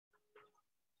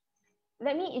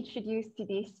Let me introduce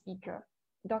today's speaker,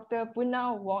 Dr.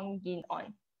 Punna Wong.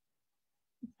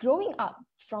 Growing up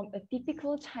from a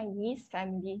typical Chinese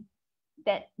family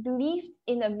that believed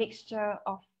in a mixture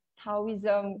of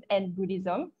Taoism and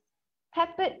Buddhism,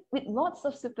 peppered with lots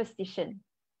of superstition,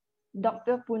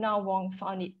 Dr. Punna Wong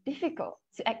found it difficult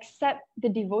to accept the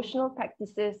devotional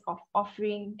practices of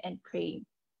offering and praying.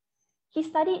 He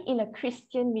studied in a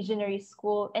Christian missionary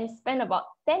school and spent about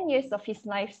 10 years of his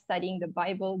life studying the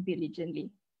Bible diligently.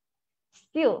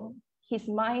 Still, his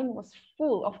mind was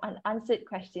full of unanswered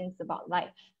questions about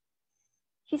life.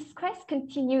 His quest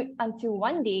continued until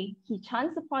one day he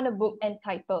chanced upon a book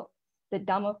entitled The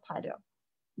Dhammapada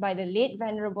by the late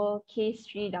Venerable K.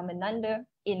 Sri Dhammananda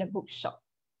in a bookshop.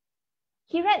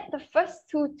 He read the first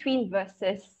 2 twin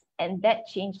verses and that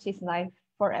changed his life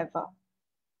forever.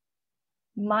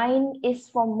 Mine is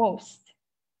foremost,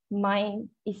 mine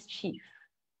is chief.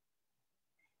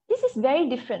 This is very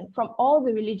different from all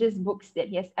the religious books that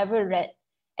he has ever read,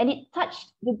 and it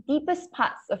touched the deepest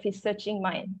parts of his searching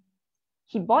mind.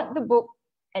 He bought the book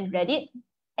and read it,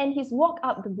 and his walk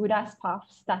up the Buddha's path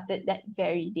started that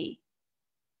very day.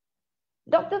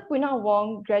 Dr. Punna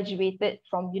Wong graduated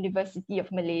from University of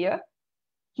Malaya.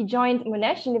 He joined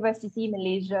Monash University,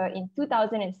 Malaysia in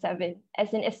 2007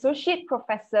 as an associate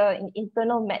professor in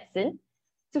internal medicine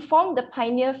to form the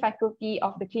pioneer faculty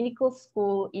of the clinical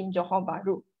school in Johor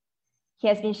Bahru. He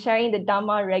has been sharing the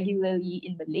Dhamma regularly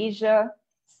in Malaysia,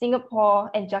 Singapore,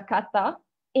 and Jakarta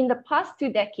in the past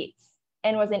 2 decades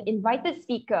and was an invited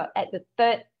speaker at the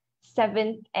 3rd,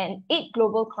 7th, and 8th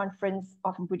Global Conference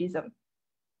of Buddhism.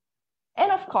 And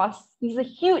of course, he's a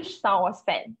huge Star Wars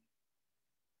fan.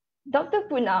 Dr.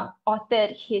 Punna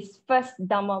authored his first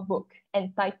Dhamma book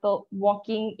entitled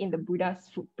Walking in the Buddha's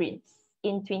Footprints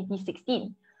in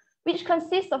 2016, which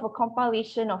consists of a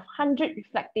compilation of 100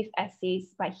 reflective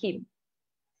essays by him.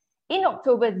 In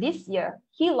October this year,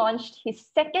 he launched his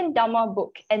second Dhamma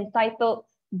book entitled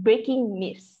Breaking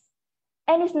Myths,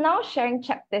 and is now sharing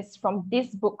chapters from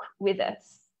this book with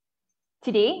us.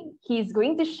 Today, he is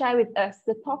going to share with us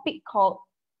the topic called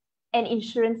An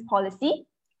Insurance Policy.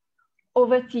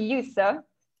 Over to you, sir.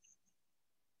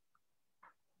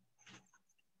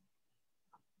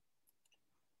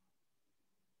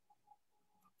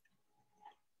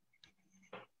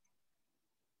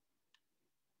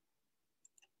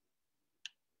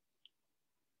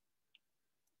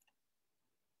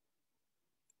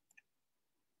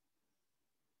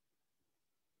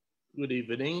 Good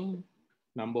evening,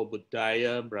 Namo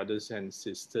Buddhaya, brothers and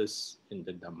sisters in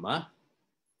the Dhamma.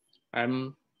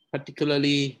 I'm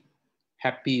particularly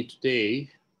happy today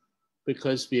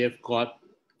because we have got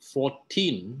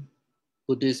 14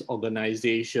 Buddhist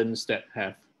organizations that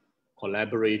have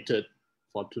collaborated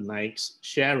for tonight's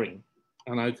sharing.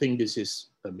 And I think this is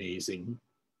amazing.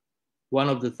 One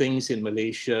of the things in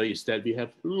Malaysia is that we have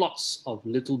lots of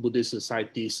little Buddhist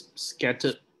societies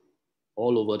scattered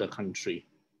all over the country.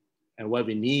 And what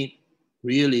we need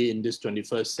really in this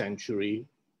 21st century,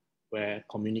 where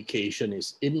communication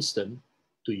is instant,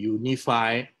 to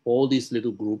unify all these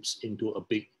little groups into a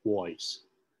big voice.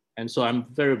 And so I'm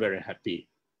very, very happy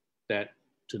that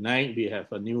tonight we have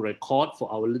a new record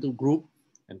for our little group,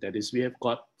 and that is we have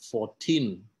got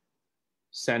 14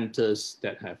 centers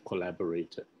that have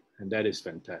collaborated. And that is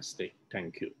fantastic.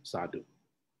 Thank you, Sadhu.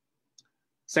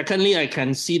 Secondly, I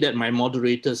can see that my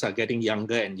moderators are getting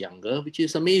younger and younger, which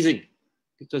is amazing,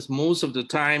 because most of the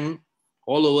time,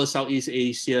 all over Southeast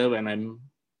Asia, when I'm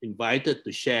invited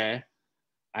to share,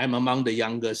 I'm among the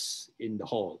youngest in the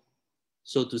hall.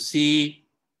 So to see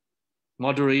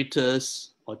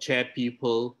moderators or chair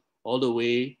people all the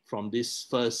way from this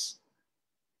first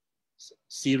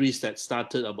series that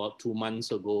started about 2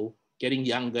 months ago, getting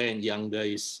younger and younger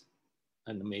is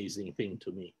an amazing thing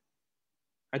to me.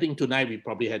 I think tonight we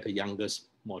probably had the youngest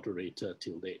moderator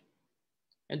till date.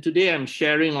 And today I'm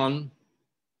sharing on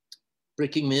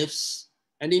breaking myths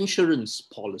and insurance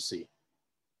policy.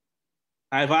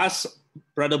 I've asked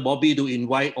Brother Bobby to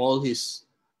invite all his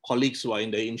colleagues who are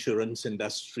in the insurance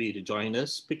industry to join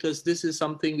us, because this is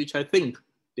something which I think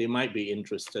they might be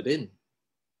interested in.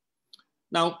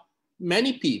 Now,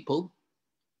 many people,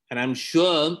 and I'm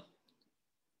sure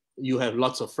you have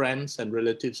lots of friends and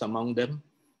relatives among them,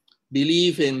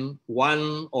 believe in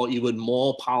one or even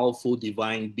more powerful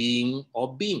divine being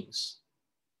or beings.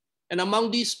 And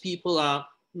among these people are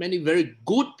many very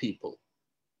good people,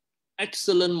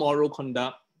 excellent moral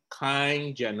conduct,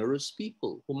 kind, generous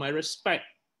people whom I respect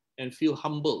and feel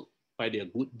humbled by their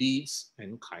good deeds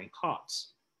and kind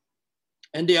hearts.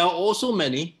 And there are also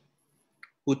many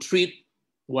who treat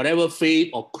whatever faith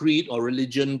or creed or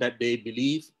religion that they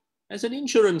believe as an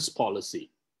insurance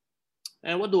policy.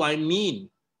 And what do I mean?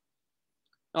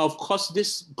 Now, of course,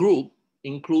 this group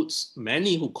includes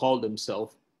many who call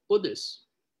themselves Buddhists.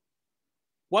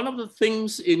 One of the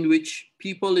things in which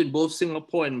people in both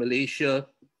Singapore and Malaysia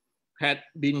had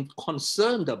been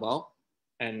concerned about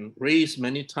and raised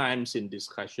many times in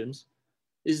discussions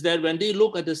is that when they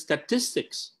look at the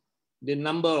statistics, the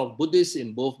number of Buddhists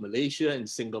in both Malaysia and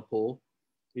Singapore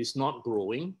is not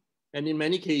growing, and in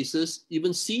many cases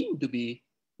even seem to be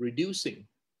reducing.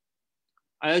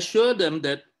 I assure them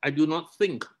that I do not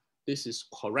think this is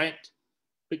correct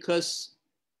because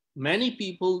many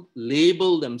people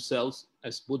label themselves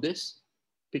as Buddhists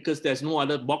because there's no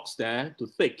other box there to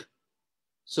tick.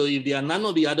 So if they are none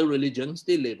of the other religions,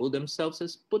 they label themselves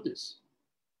as Buddhists.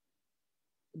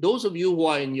 Those of you who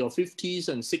are in your 50s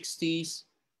and 60s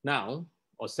now,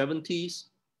 or 70s,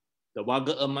 the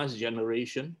Warga Emas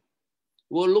generation,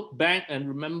 will look back and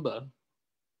remember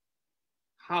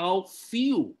how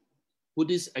few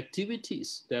Buddhist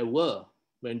activities there were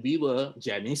when we were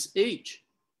Janice's age.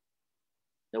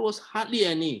 There was hardly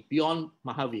any beyond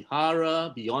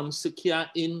Mahavihara, beyond Sikya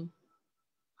Inn,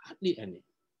 hardly any.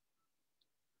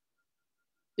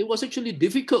 It was actually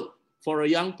difficult for a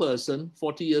young person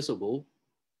 40 years ago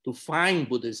to find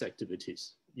Buddhist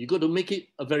activities. You got to make it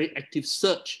a very active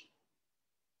search.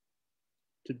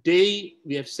 Today,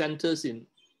 we have centers in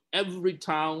every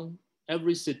town,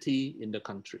 every city in the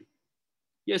country.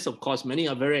 Yes, of course, many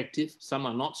are very active, some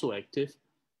are not so active,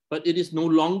 but it is no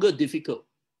longer difficult.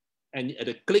 And at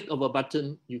a click of a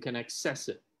button, you can access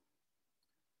it.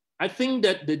 I think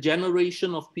that the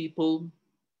generation of people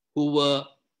who were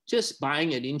just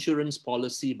buying an insurance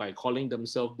policy by calling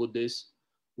themselves Buddhists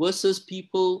versus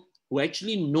people who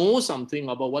actually know something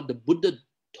about what the Buddha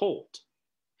taught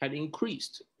had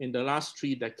increased in the last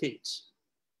 3 decades.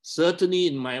 Certainly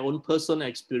in my own personal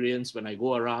experience, when I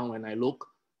go around, when I look,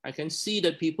 I can see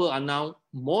that people are now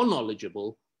more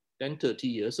knowledgeable than 30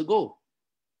 years ago.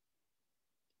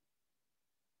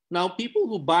 Now, people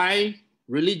who buy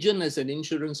religion as an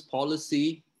insurance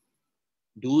policy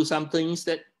do some things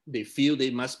that they feel they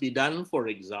must be done, for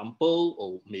example,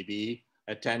 or maybe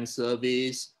attend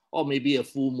service, or maybe a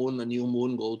full moon, a new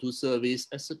moon, go to service,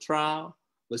 etc.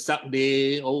 Vesak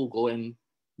day, go and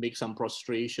make some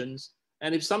prostrations.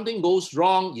 And if something goes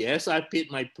wrong, yes, I paid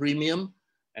my premium,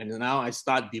 and now I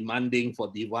start demanding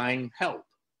for divine help,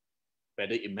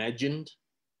 whether imagined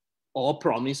or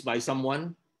promised by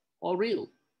someone or real.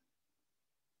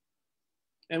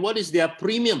 And what is their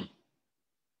premium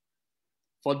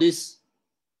for this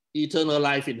eternal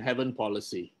life in heaven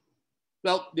policy?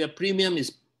 Well, their premium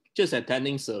is just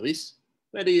attending service.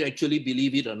 Whether you actually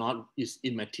believe it or not is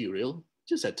immaterial.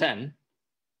 Just attend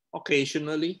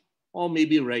occasionally, or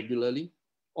maybe regularly,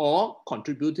 or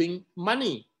contributing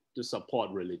money to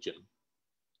support religion.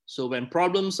 So when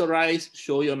problems arise,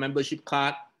 show your membership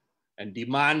card and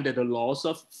demand that the laws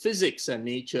of physics and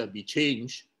nature be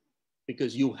changed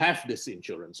because you have this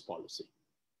insurance policy.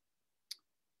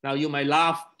 Now, you might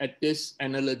laugh at this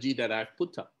analogy that I've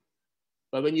put up,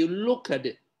 but when you look at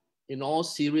it in all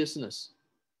seriousness,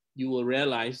 you will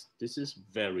realize this is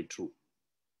very true.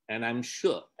 And I'm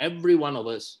sure every one of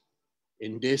us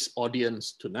in this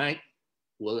audience tonight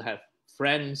will have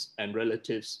friends and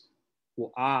relatives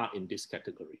who are in this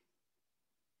category.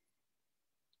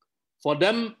 For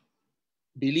them,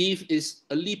 belief is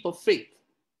a leap of faith.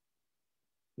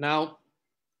 Now,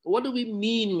 what do we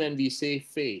mean when we say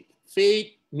faith?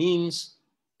 Faith means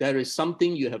there is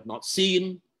something you have not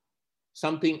seen,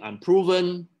 something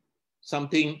unproven,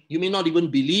 something you may not even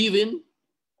believe in,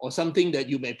 or something that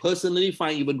you may personally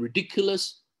find even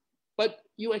ridiculous, but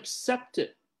you accept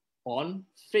it on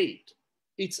faith.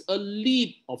 It's a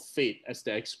leap of faith, as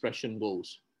the expression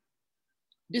goes.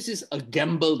 This is a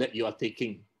gamble that you are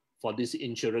taking for this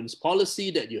insurance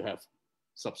policy that you have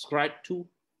subscribed to,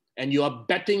 and you are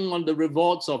betting on the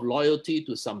rewards of loyalty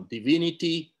to some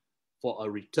divinity for a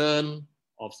return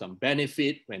of some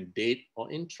benefit when dead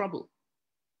or in trouble.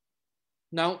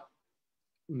 Now,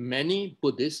 many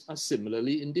Buddhists are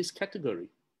similarly in this category.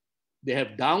 They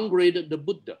have downgraded the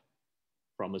Buddha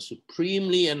from a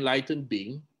supremely enlightened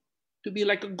being to be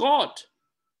like a god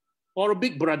or a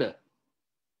big brother.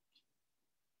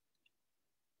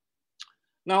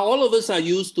 Now, all of us are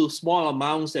used to small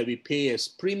amounts that we pay as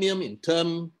premium in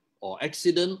term or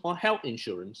accident or health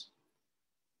insurance.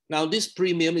 Now, this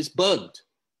premium is burned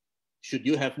should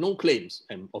you have no claims.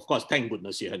 And of course, thank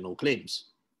goodness you had no claims.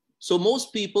 So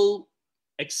most people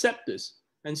accept this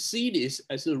and see this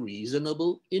as a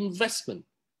reasonable investment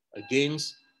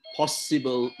against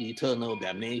possible eternal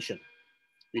damnation,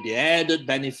 with the added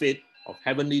benefit of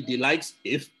heavenly delights,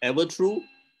 if ever true,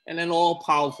 and an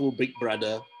all-powerful big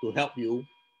brother to help you.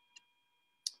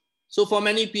 So for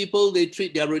many people, they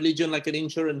treat their religion like an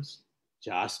insurance,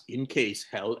 just in case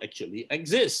hell actually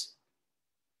exists.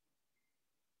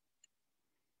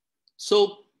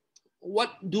 So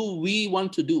what do we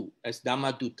want to do as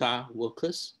Dhamma Duta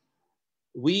workers?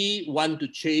 We want to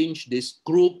change this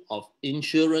group of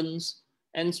insurance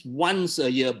and once a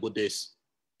year Buddhists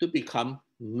to become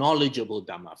knowledgeable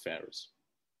Dhammafarers.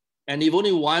 And if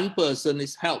only one person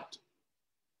is helped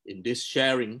in this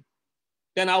sharing,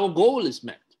 then our goal is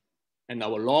met. And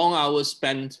our long hours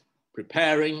spent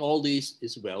preparing all this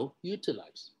is well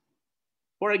utilized.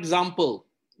 For example,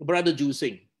 Brother Ju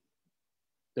Sing,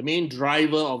 the main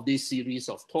driver of this series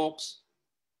of talks,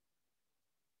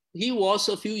 he was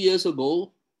a few years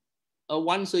ago a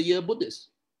once a year Buddhist.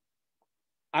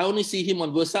 I only see him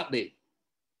on Vesak Day.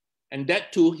 And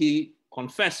that too, he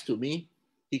confessed to me,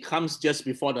 he comes just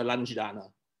before the lunch dana.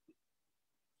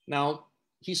 Now,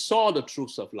 he saw the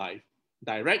truths of life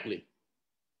directly.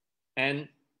 And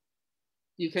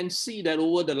you can see that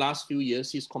over the last few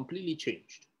years, he's completely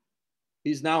changed.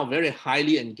 He's now a very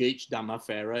highly engaged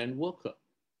Dhammafarer and worker,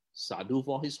 sadhu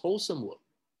for his wholesome work.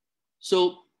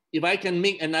 So if I can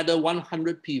make another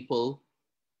 100 people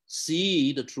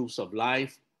see the truths of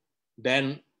life,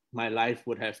 then my life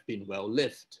would have been well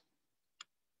lived.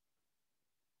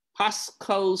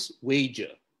 Pascal's wager.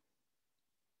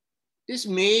 This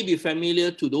may be familiar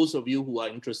to those of you who are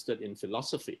interested in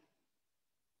philosophy.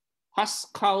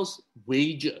 Pascal's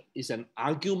wager is an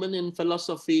argument in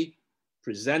philosophy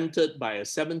presented by a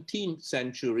 17th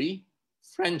century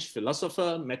French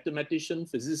philosopher, mathematician,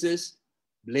 physicist,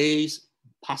 Blaise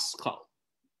Pascal.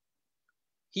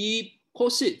 He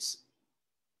posits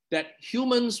that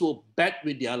humans will bet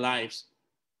with their lives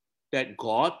that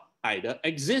God either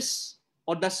exists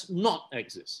or does not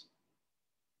exist.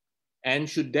 And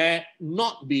should there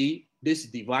not be this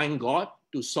divine God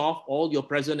to solve all your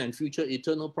present and future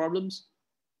eternal problems,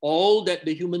 all that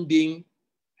the human being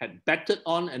had betted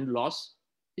on and lost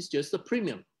is just a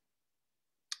premium.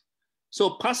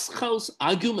 So Pascal's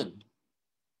argument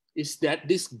is that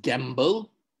this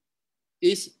gamble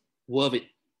is worth it,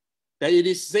 that it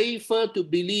is safer to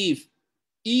believe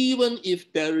even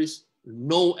if there is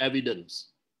no evidence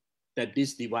that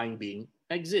this divine being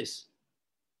exists.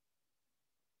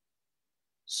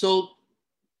 So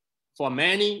for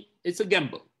many, it's a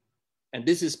gamble. And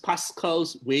this is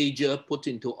Pascal's wager put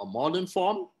into a modern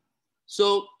form.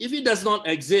 So if it does not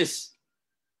exist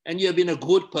and you have been a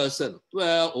good person,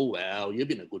 well, oh well, you've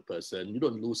been a good person, you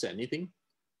don't lose anything.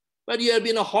 But you have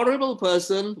been a horrible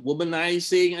person,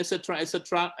 womanizing,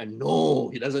 etc., and no,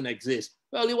 he doesn't exist.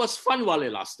 Well, it was fun while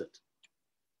it lasted.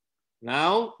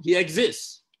 Now he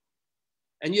exists.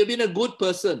 And you've been a good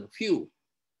person, phew.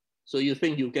 So you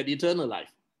think you get eternal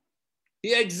life.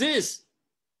 He exists.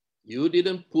 You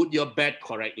didn't put your bet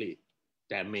correctly.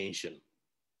 Damnation.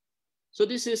 So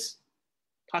this is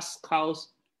Pascal's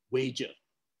wager.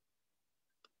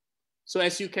 So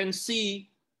as you can see,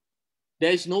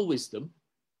 there is no wisdom,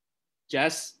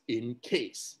 just in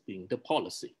case being the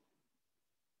policy.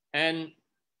 And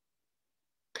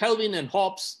Calvin and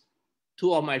Hobbes,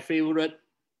 two of my favorite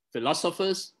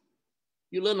philosophers,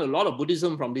 you learn a lot of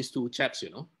Buddhism from these two chaps, you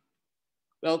know.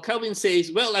 Well, Calvin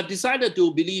says, well, I've decided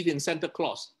to believe in Santa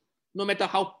Claus, no matter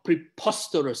how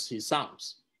preposterous he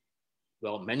sounds.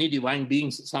 Well, many divine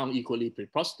beings sound equally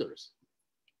preposterous.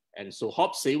 And so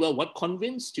Hobbes say, well, what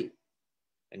convinced you?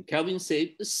 And Calvin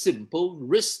said, a simple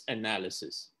risk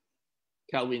analysis.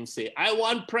 Calvin said, I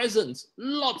want presents,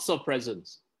 lots of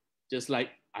presents. Just like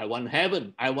I want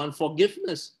heaven, I want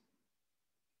forgiveness.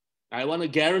 I want a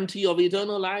guarantee of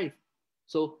eternal life.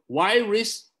 So why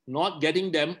risk not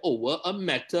getting them over a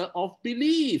matter of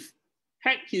belief?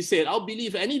 Heck, he said, I'll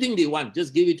believe anything they want,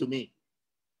 just give it to me.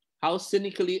 How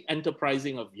cynically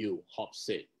enterprising of you, Hobbes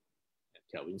said. And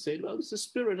Calvin said, well, it's the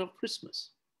spirit of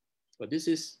Christmas. But this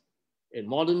is a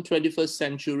modern 21st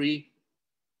century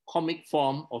comic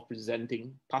form of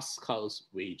presenting Pascal's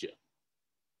wager.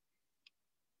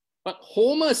 But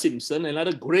Homer Simpson,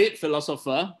 another great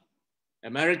philosopher,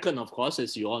 American, of course,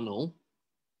 as you all know,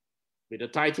 with the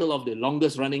title of the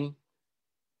longest running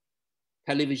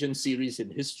television series in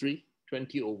history,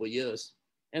 20 over years.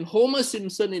 And Homer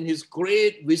Simpson, in his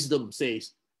great wisdom,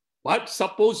 says, but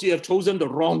suppose you have chosen the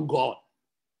wrong God.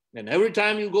 And every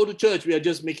time you go to church, we are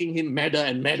just making him madder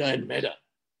and madder and madder.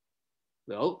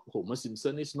 Well, Homer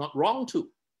Simpson is not wrong too.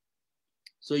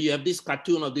 So you have this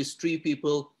cartoon of these three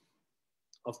people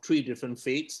of three different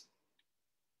faiths.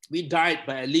 We died,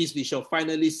 but at least we shall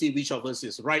finally see which of us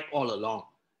is right all along.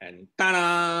 And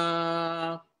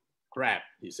ta-da! Crap,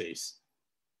 he says.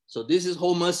 So this is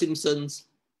Homer Simpson's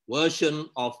version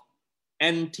of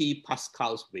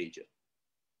anti-Pascal's wager.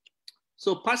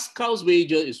 So Pascal's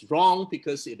wager is wrong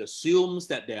because it assumes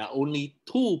that there are only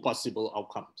two possible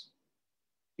outcomes.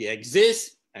 He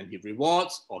exists and he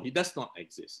rewards, or he does not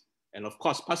exist. And of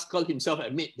course, Pascal himself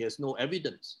admits he has no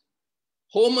evidence.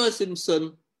 Homer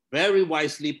Simpson very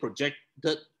wisely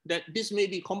projected that this may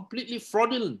be completely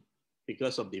fraudulent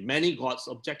because of the many gods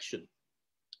objection.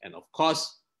 And of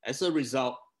course, as a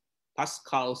result,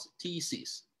 Pascal's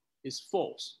thesis is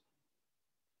false.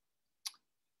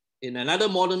 In another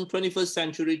modern 21st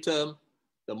century term,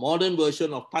 the modern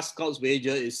version of Pascal's wager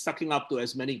is sucking up to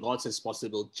as many gods as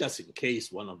possible, just in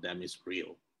case one of them is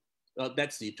real.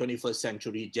 That's the 21st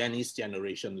century Janice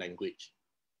generation language.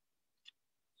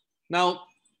 Now,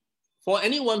 for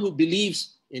anyone who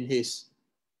believes in his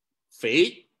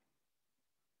faith,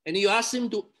 and you ask him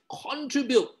to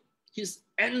contribute his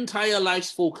entire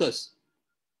life's focus,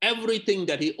 everything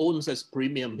that he owns as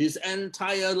premium, his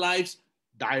entire life's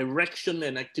direction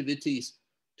and activities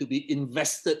to be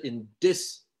invested in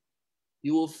this,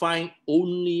 you will find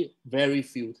only very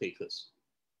few takers,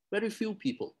 very few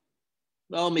people.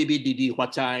 Well, maybe Didi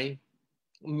Huachai,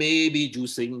 maybe Ju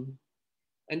Sing.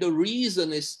 And the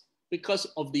reason is because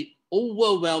of the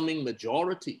overwhelming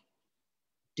majority.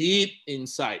 Deep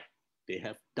inside, they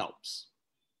have doubts.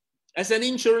 As an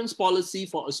insurance policy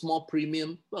for a small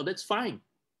premium, well, that's fine.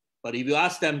 But if you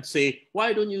ask them, say,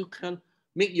 why don't you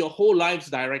make your whole life's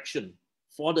direction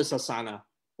for the sasana?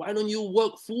 Why don't you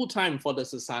work full-time for the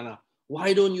sasana?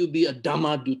 Why don't you be a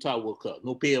Dhamma Duta worker?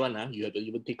 No pay one, huh? You have to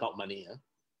even take out money. Huh?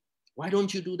 Why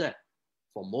don't you do that?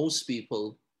 For most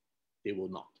people, they will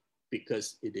not,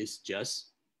 because it is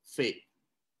just faith.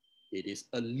 It is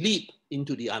a leap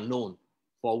into the unknown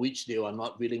for which they are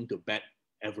not willing to bet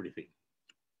everything.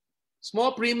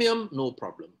 Small premium, no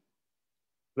problem.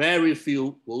 Very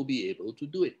few will be able to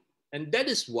do it. And that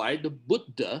is why the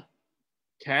Buddha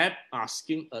kept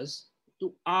asking us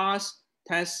to ask,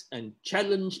 test, and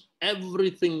challenge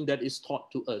everything that is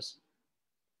taught to us.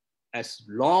 As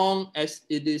long as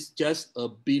it is just a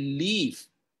belief,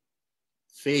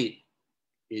 faith,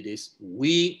 it is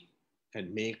weak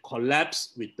and may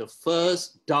collapse with the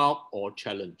first doubt or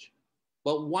challenge.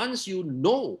 But once you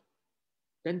know,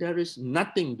 then there is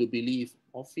nothing to believe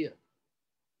or fear.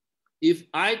 If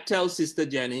I tell Sister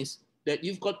Janice that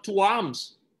you've got 2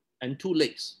 arms and 2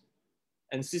 legs,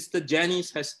 and Sister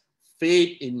Janice has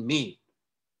faith in me,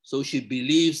 so she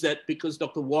believes that because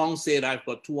Dr. Wong said I've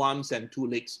got 2 arms and 2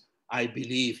 legs, I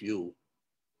believe you.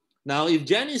 Now, if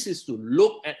Janice is to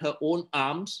look at her own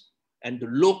arms and to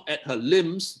look at her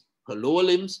limbs, her lower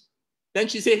limbs, then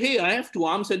she say, hey, I have 2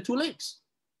 arms and 2 legs.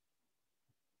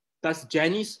 Does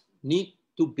Janice need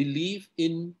to believe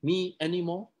in me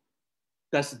anymore?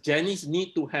 Does Janice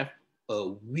need to have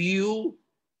a view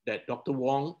that Dr.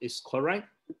 Wong is correct?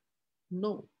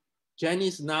 No.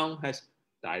 Janice now has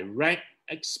direct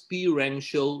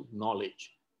experiential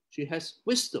knowledge. She has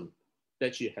wisdom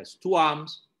that she has 2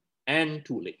 arms and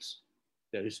 2 legs.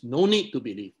 There is no need to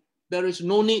believe. There is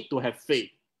no need to have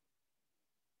faith.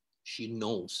 She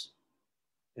knows.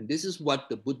 And this is what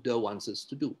the Buddha wants us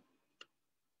to do.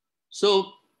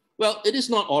 So, well, it is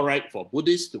not all right for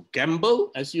Buddhists to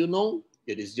gamble, as you know.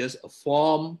 It is just a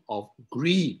form of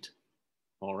greed.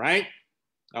 All right?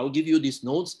 I'll give you these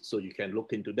notes so you can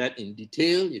look into that in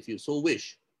detail if you so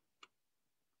wish.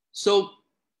 So,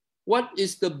 what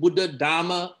is the Buddha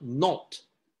Dharma not?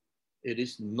 It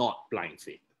is not blind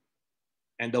faith.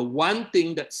 And the one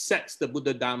thing that sets the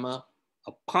Buddha Dharma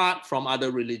apart from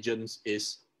other religions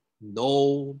is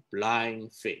no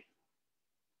blind faith.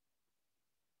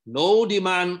 No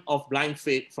demand of blind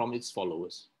faith from its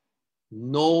followers.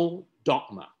 No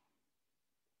dogma.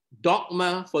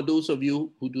 Dogma, for those of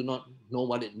you who do not know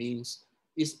what it means,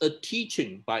 is a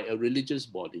teaching by a religious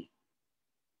body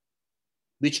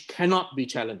which cannot be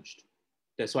challenged.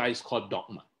 That's why it's called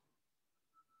dogma.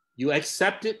 You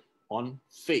accept it on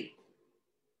faith.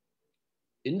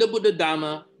 In the Buddha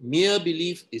Dharma, mere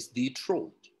belief is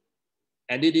dethroned,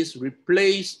 and it is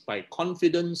replaced by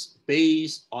confidence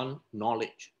based on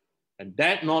knowledge. And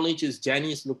that knowledge is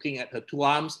Janice looking at her 2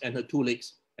 arms and her 2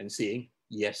 legs and saying,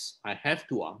 yes, I have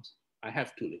 2 arms, I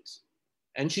have 2 legs.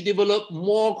 And she developed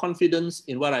more confidence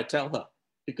in what I tell her,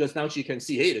 because now she can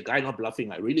see, hey, the guy not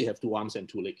bluffing, I really have 2 arms and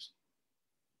 2 legs.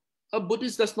 A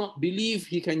Buddhist does not believe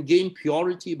he can gain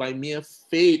purity by mere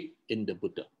faith in the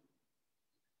Buddha.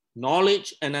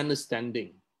 Knowledge and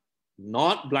understanding,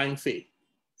 not blind faith,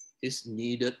 is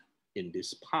needed in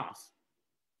this path.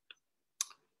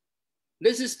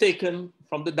 This is taken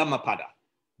from the Dhammapada,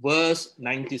 verse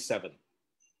 97.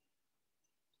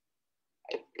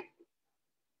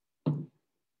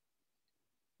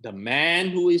 the man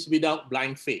who is without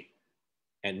blind faith.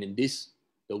 And in this,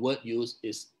 the word used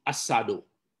is asado,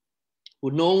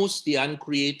 who knows the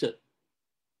uncreated,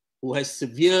 who has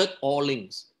severed all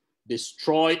links,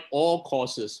 destroyed all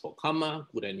causes for karma,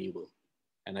 good and evil,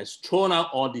 and has thrown out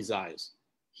all desires.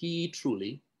 He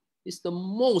truly is the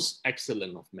most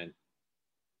excellent of men,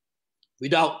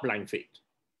 without blind faith,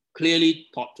 clearly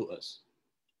taught to us.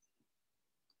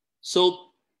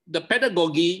 So the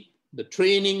pedagogy, the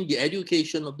training, the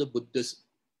education of the Buddhist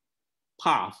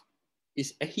path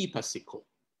is ehipasiko.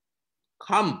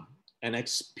 Come and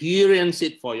experience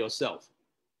it for yourself,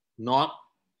 not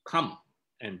come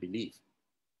and believe,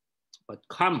 but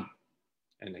come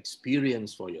and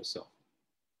experience for yourself.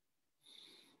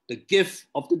 The gift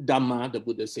of the Dhamma, the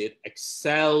Buddha said,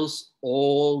 excels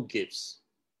all gifts.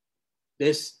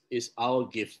 This is our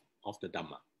gift of the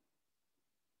Dhamma.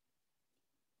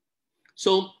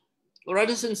 So,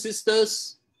 brothers and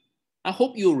sisters, I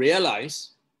hope you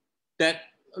realize that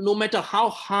no matter how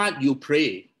hard you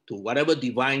pray to whatever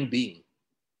divine being,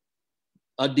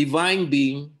 a divine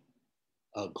being,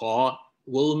 a God,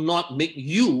 will not make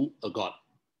you a God.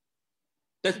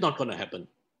 That's not going to happen.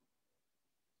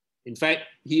 In fact,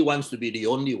 he wants to be the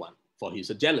only one, for he's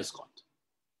a jealous God.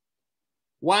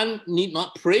 One need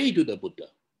not pray to the Buddha.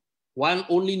 One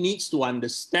only needs to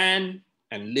understand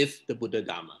and live the Buddha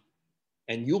Dhamma.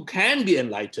 And you can be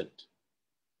enlightened.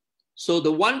 So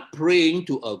the one praying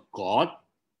to a God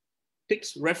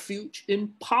takes refuge in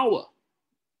power.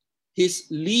 His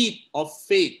leap of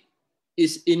faith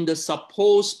is in the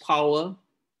supposed power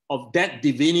of that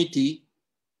divinity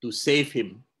to save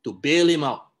him, to bail him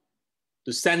out,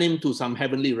 to send him to some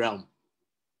heavenly realm.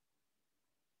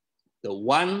 The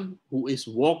one who is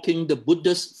walking the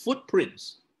Buddha's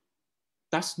footprints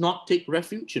does not take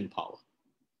refuge in power.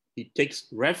 He takes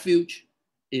refuge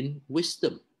in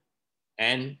wisdom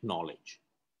and knowledge.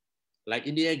 Like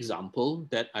in the example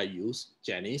that I used,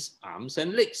 Jenny's arms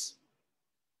and legs.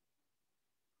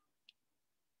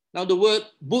 Now the word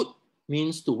Bud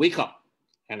means to wake up,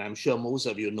 and I'm sure most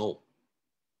of you know.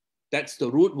 That's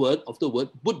the root word of the word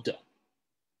Buddha.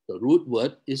 The root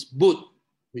word is Bud,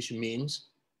 which means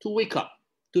to wake up,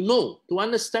 to know, to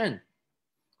understand.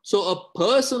 So a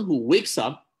person who wakes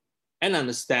up and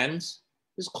understands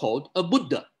is called a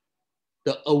Buddha,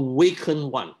 the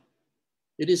awakened one.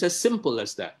 It is as simple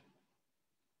as that.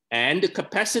 And the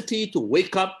capacity to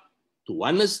wake up, to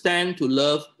understand, to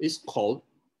love is called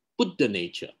Buddha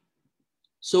nature.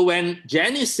 So when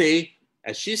Jenny say,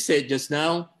 as she said just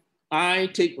now, I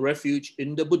take refuge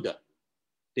in the Buddha,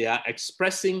 they are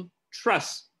expressing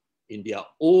trust in their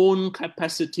own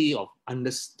capacity of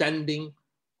understanding,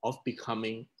 of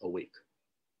becoming awake.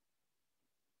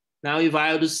 Now, if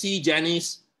I were to see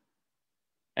Janice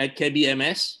at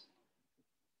KMBS,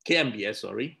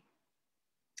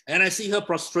 and I see her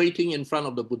prostrating in front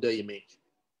of the Buddha image,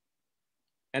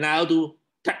 and I have to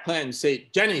tap her and say,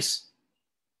 Janice,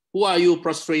 who are you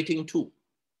prostrating to?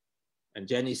 And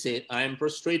Janice said, I am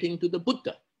prostrating to the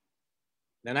Buddha.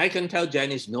 Then I can tell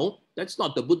Janice, no, that's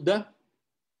not the Buddha.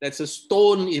 That's a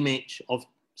stone image of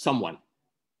someone.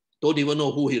 Don't even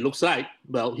know who he looks like.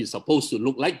 Well, he's supposed to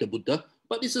look like the Buddha,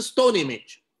 but it's a stone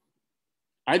image.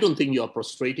 I don't think you are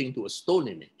prostrating to a stone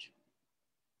image.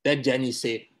 Then Janice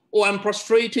said, oh, I'm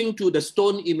prostrating to the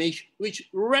stone image which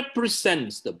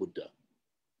represents the Buddha.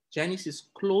 Janice is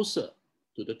closer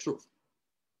to the truth,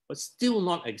 but still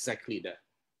not exactly that.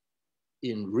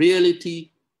 In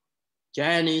reality,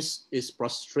 Janice is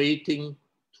prostrating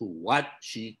to what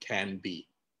she can be.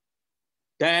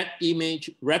 That image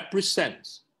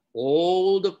represents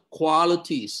all the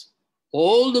qualities,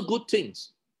 all the good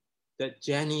things that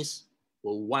Janice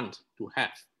will want to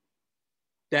have.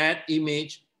 That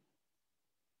image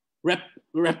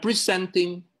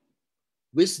representing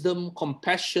wisdom,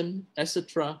 compassion,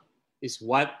 etc., is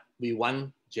what we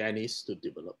want Janice to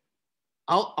develop.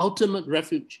 Our ultimate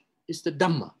refuge is the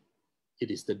Dhamma.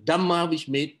 It is the Dhamma which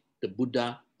made the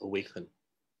Buddha awaken.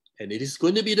 And it is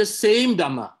going to be the same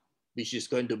Dhamma which is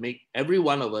going to make every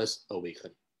one of us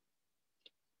awaken.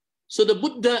 So the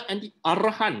Buddha and the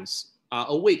Arahants are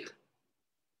awake,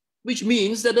 which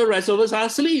means that the rest of us are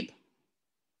asleep.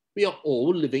 We are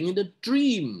all living in a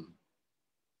dream.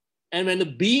 And when the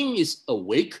being is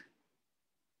awake,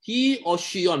 he or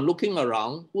she, on looking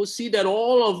around, will see that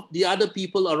all of the other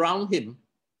people around him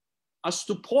are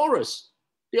stuporous.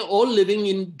 They're all living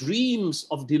in dreams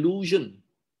of delusion.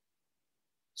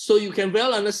 So you can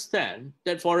well understand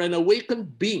that for an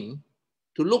awakened being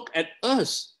to look at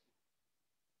us,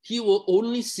 he will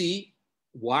only see,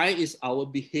 why is our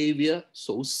behavior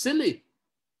so silly?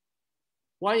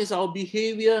 Why is our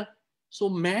behavior so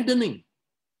maddening?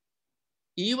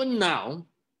 even now,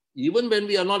 even when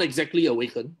we are not exactly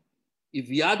awakened, if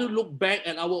we are to look back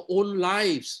at our own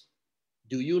lives,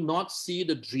 do you not see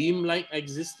the dreamlike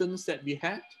existence that we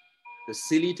had? The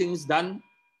silly things done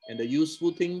and the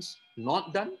useful things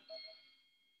not done?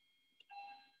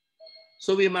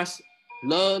 So we must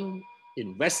learn,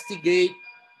 investigate,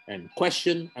 and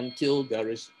question until there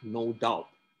is no doubt.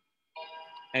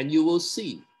 And you will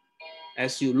see,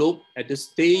 as you look at the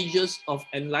stages of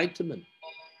enlightenment,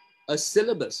 a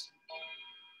syllabus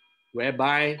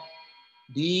whereby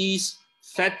these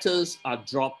fetters are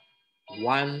dropped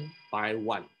one by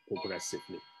one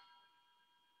progressively.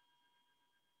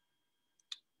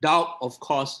 Doubt, of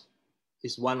course,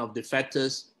 is one of the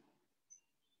fetters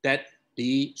that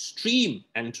the stream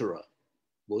enterer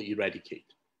will eradicate.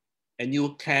 And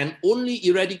you can only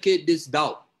eradicate this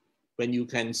doubt when you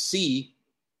can see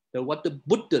that what the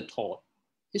Buddha taught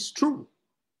is true.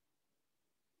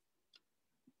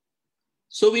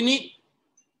 So we need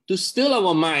to still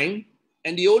our mind,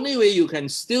 and the only way you can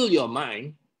still your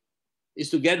mind is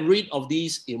to get rid of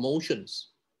these emotions.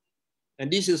 And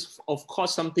this is, of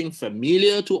course, something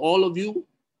familiar to all of you.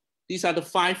 These are the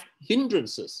 5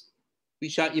 hindrances,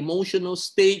 which are emotional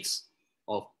states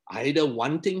of either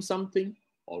wanting something,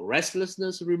 or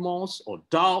restlessness, remorse, or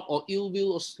doubt, or ill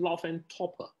will, or sloth and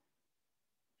torpor.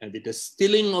 And with the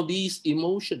stilling of these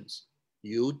emotions,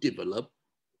 you develop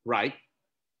right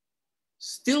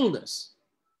stillness,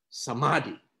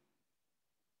 samadhi.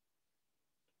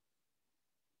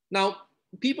 Now,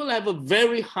 people have a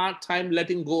very hard time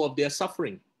letting go of their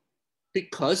suffering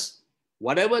because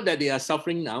whatever that they are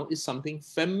suffering now is something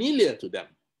familiar to them.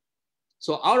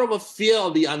 So out of a fear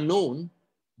of the unknown,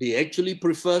 they actually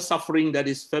prefer suffering that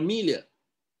is familiar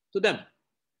to them.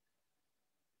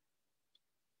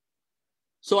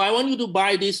 So I want you to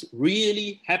buy this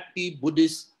really happy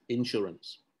Buddhist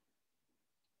insurance.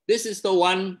 This is the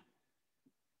one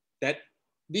that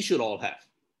we should all have.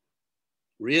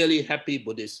 Really happy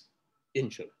Buddhist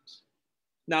insurance.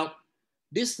 Now,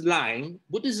 this line,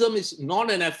 Buddhism is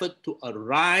not an effort to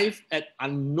arrive at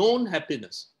unknown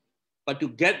happiness, but to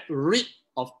get rid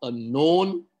of a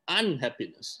known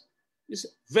unhappiness. It's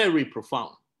very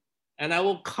profound. And I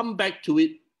will come back to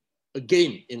it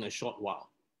again in a short while.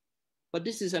 But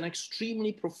this is an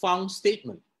extremely profound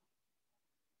statement.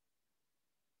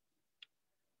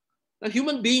 Now,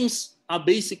 human beings are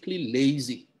basically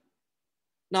lazy.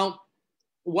 Now,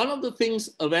 one of the things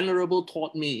a venerable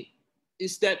taught me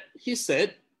is that he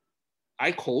said,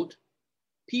 I quote,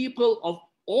 people of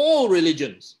all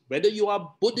religions, whether you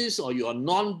are Buddhist or you are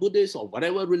non-Buddhist or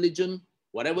whatever religion,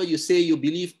 whatever you say you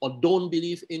believe or don't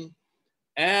believe in,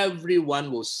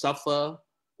 everyone will suffer,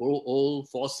 grow old,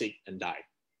 fall sick, and die.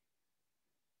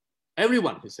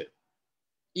 Everyone, he said.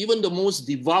 Even the most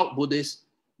devout Buddhists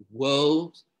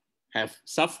will have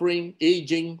suffering,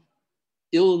 aging,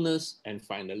 illness, and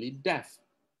finally death.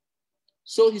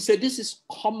 So he said this is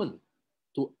common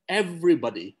to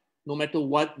everybody, no matter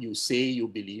what you say you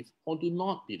believe or do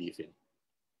not believe in.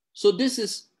 So this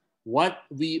is what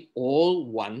we all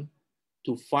want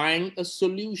to find a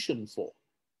solution for.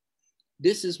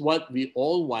 This is what we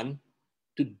all want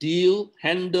to deal,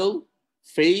 handle,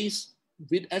 face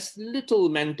with as little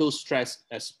mental stress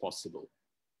as possible.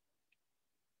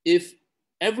 If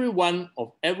everyone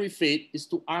of every faith is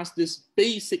to ask this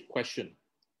basic question,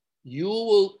 you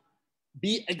will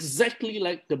be exactly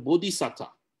like the Bodhisattva,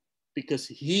 because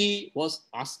he was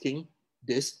asking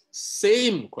this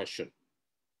same question,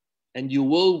 and you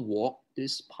will walk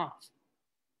this path.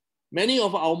 Many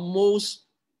of our most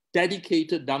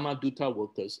dedicated Dhamma Dutta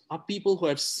workers are people who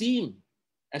have seen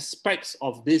aspects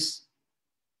of this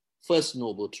first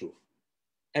noble truth.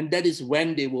 And that is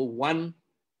when they will want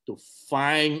to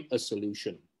find a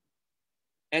solution.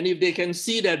 And if they can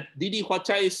see that Didi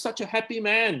Huachai is such a happy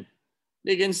man,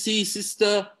 they can see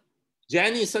Sister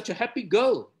Jenny is such a happy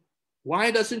girl, why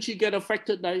doesn't she get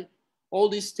affected by all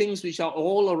these things which are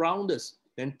all around us?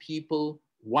 Then people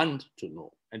want to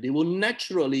know, and they will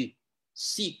naturally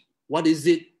seek what is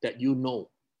it that you know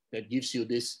that gives you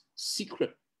this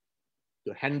secret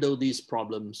to handle these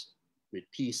problems with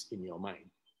peace in your mind.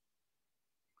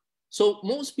 So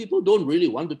most people don't really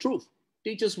want the truth.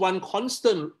 They just want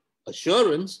constant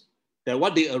assurance that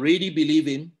what they already believe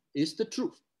in is the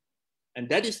truth. And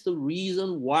that is the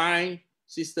reason why,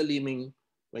 Sister Li Ming,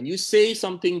 when you say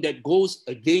something that goes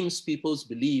against people's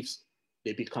beliefs,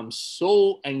 they become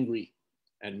so angry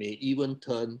and may even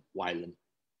turn violent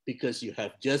because you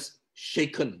have just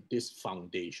shaken this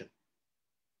foundation.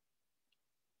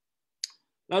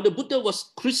 Now, the Buddha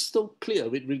was crystal clear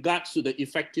with regards to the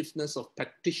effectiveness of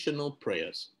practitioner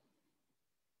prayers.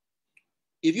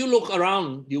 If you look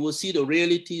around, you will see the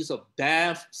realities of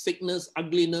death, sickness,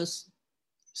 ugliness,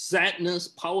 sadness,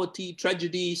 poverty,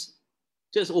 tragedies.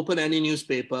 Just open any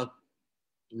newspaper.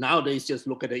 Nowadays, just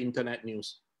look at the internet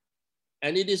news.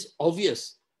 And it is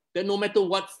obvious that no matter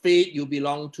what faith you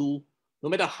belong to, no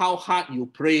matter how hard you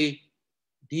pray,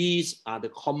 these are the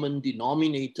common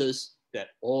denominators that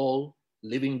all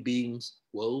living beings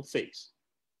will face.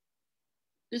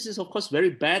 This is, of course, very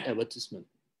bad advertisement.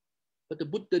 But the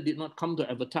Buddha did not come to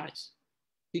advertise.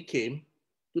 He came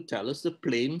to tell us the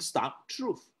plain, stark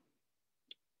truth.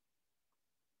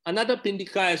 Another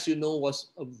Pindika, as you know,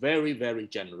 was a very, very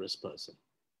generous person.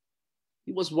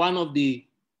 He was one of the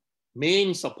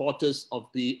main supporters of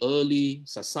the early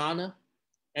Sasana,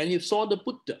 and he saw the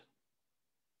Buddha.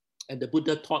 And the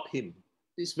Buddha taught him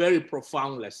these very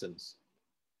profound lessons.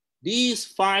 These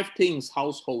 5 things,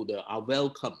 householder, are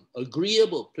welcome,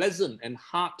 agreeable, pleasant, and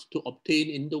hard to obtain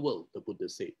in the world, the Buddha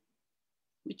said.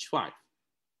 Which 5?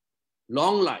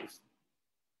 Long life.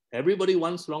 Everybody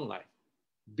wants long life.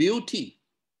 Beauty.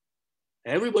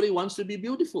 Everybody wants to be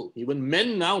beautiful. Even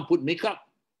men now put makeup,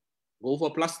 go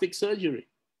for plastic surgery.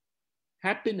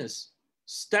 Happiness,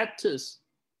 status,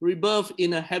 rebirth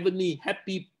in a heavenly,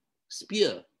 happy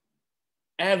sphere.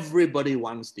 Everybody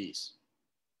wants these.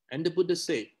 And the Buddha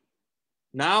said,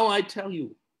 now I tell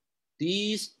you,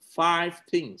 these 5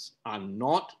 things are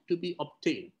not to be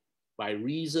obtained by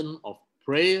reason of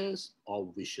prayers or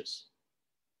wishes.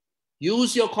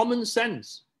 Use your common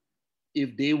sense.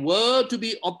 If they were to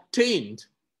be obtained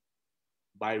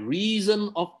by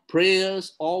reason of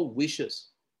prayers or wishes,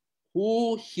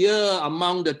 who here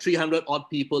among the 300 odd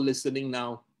people listening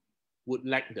now would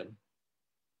like them?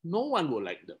 No one will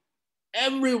like them.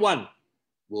 Everyone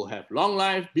will have long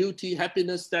life, beauty,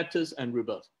 happiness, status, and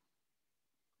rebirth.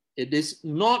 It is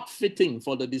not fitting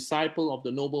for the disciple of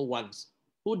the noble ones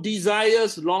who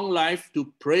desires long life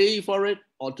to pray for it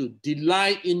or to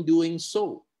delight in doing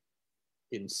so.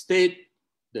 Instead,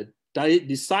 the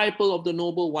disciple of the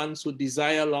noble ones who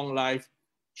desire long life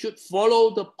should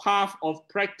follow the path of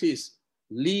practice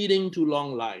leading to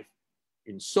long life.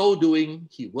 In so doing,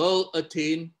 he will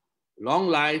attain long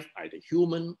life, either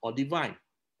human or divine.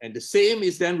 And the same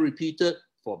is then repeated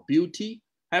for beauty,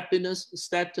 happiness,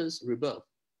 status, rebirth.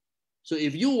 So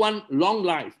if you want long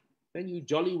life, then you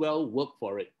jolly well work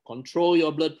for it. Control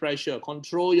your blood pressure,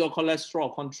 control your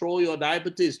cholesterol, control your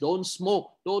diabetes, don't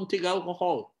smoke, don't take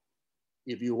alcohol.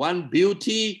 If you want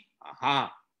beauty,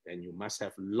 then you must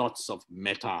have lots of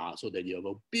metta so that you have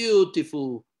a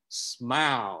beautiful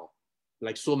smile,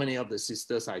 like so many of the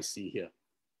sisters I see here,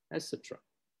 etc.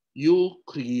 You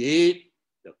create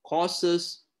the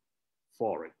causes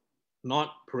for it,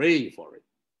 not pray for it.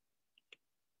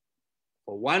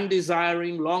 For one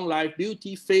desiring long life,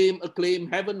 beauty, fame, acclaim,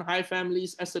 heaven, high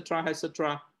families, etc.,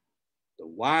 etc., the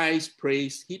wise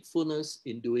praise heedfulness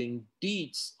in doing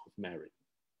deeds of merit.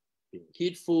 Being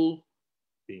heedful,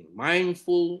 being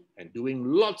mindful, and doing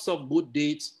lots of good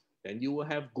deeds, then you will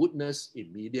have goodness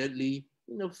immediately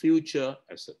in the future,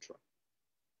 etc.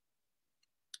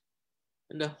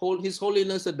 And His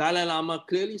Holiness the Dalai Lama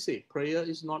clearly said, prayer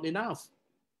is not enough.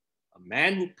 A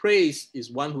man who prays is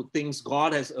one who thinks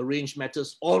God has arranged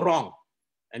matters all wrong,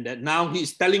 and that now he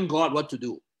is telling God what to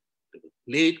do. The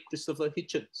late Christopher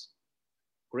Hitchens,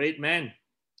 great man,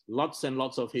 lots and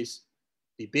lots of his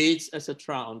debates,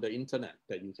 etc., on the internet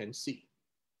that you can see.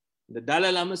 The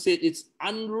Dalai Lama said it's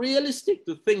unrealistic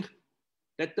to think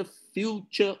that the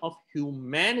future of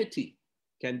humanity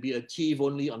can be achieved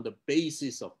only on the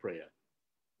basis of prayer.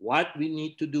 What we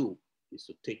need to do is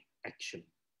to take action.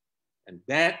 And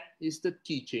that is the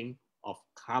teaching of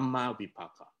Karma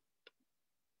Vipaka.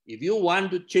 If you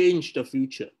want to change the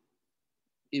future,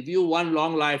 if you want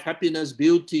long life, happiness,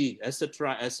 beauty,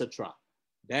 etc., etc.,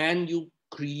 then you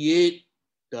create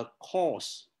the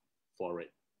cause for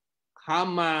it.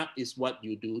 Karma is what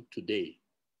you do today.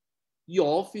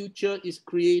 Your future is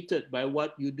created by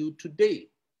what you do today,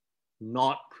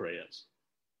 not prayers.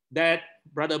 That,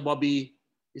 Brother Bobby,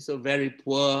 is a very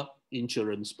poor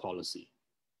insurance policy.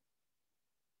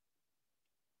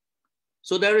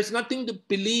 So there is nothing to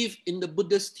believe in the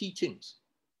Buddhist teachings,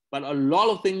 but a lot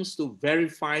of things to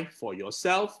verify for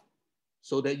yourself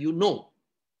so that you know.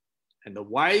 And the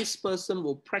wise person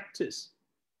will practice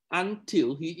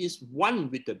until he is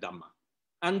one with the Dhamma,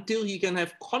 until he can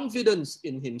have confidence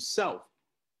in himself,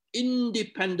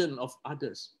 independent of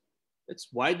others. That's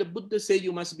why the Buddha said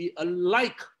you must be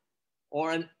alike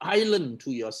or an island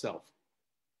to yourself.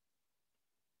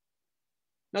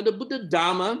 Now the Buddha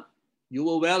Dhamma, you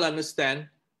will well understand,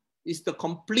 is the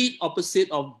complete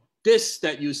opposite of this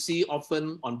that you see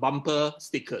often on bumper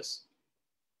stickers.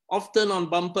 Often on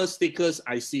bumper stickers,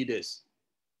 I see this: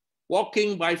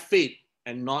 walking by faith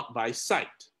and not by sight.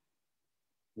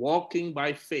 Walking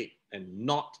by faith and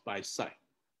not by sight.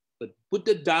 But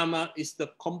Buddha Dharma is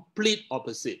the complete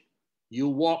opposite. You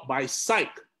walk by sight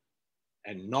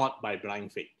and not by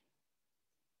blind faith.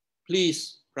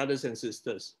 Please, brothers and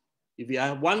sisters, if we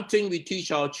are one thing we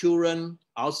teach our children,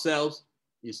 ourselves,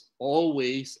 is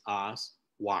always ask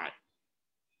why.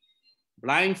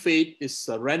 Blind faith is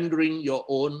surrendering your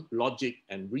own logic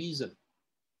and reason.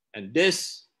 And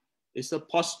this is the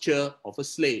posture of a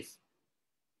slave.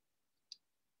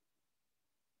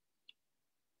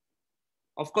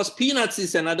 Of course, Peanuts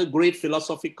is another great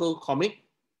philosophical comic.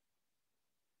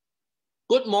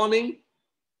 Good morning.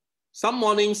 Some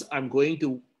mornings I'm going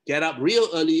to get up real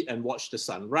early and watch the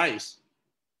sun rise.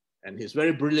 And his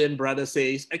very brilliant brother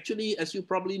says, actually, as you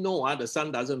probably know, the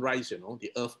sun doesn't rise,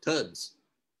 the earth turns.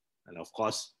 And of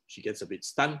course, she gets a bit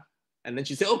stunned. And then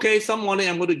she said, okay, some morning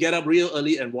I'm going to get up real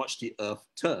early and watch the earth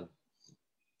turn.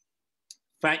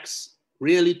 Facts,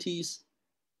 realities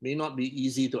may not be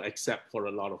easy to accept for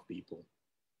a lot of people.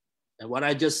 And what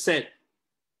I just said,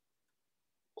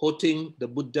 quoting the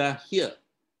Buddha here,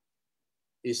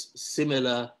 is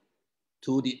similar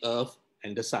to the earth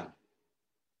and the sun.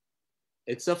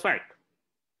 It's a fact,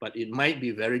 but it might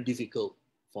be very difficult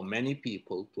for many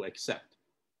people to accept,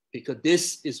 because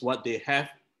this is what they have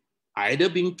either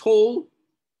been told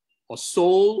or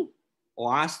sold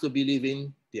or asked to believe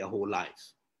in their whole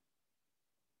life.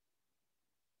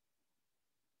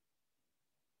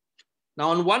 Now,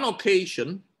 on one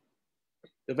occasion,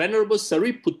 the Venerable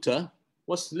Sariputta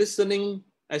was listening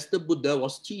as the Buddha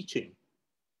was teaching.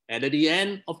 And at the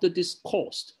end of the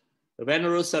discourse, the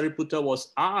Venerable Sariputta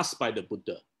was asked by the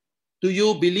Buddha, do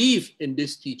you believe in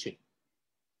this teaching?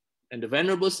 And the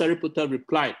Venerable Sariputta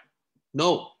replied,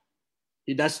 no,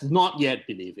 he does not yet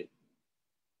believe it.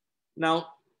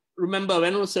 Now, remember,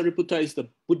 Venerable Sariputta is the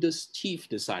Buddha's chief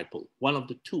disciple, one of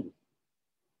the two.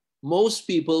 Most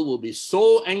people will be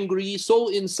so angry, so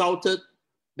insulted,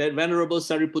 that Venerable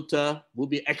Sariputta will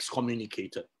be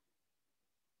excommunicated.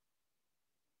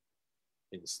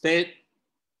 Instead,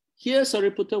 here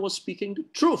Sariputta was speaking the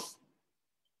truth,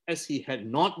 as he had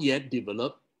not yet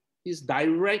developed his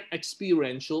direct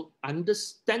experiential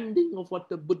understanding of what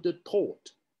the Buddha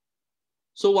taught.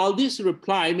 So while this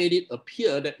reply made it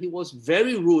appear that he was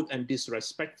very rude and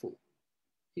disrespectful,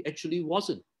 he actually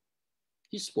wasn't.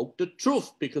 He spoke the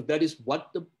truth because that is what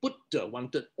the Buddha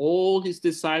wanted all his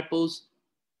disciples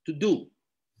to do.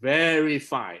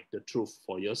 Verify the truth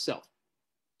for yourself.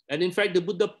 And in fact, the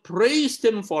Buddha praised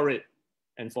him for it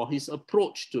and for his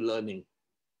approach to learning,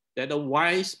 that a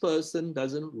wise person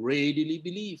doesn't readily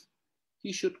believe.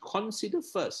 He should consider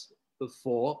first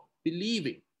before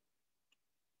believing.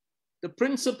 The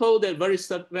principle that very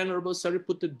Venerable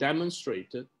Sariputta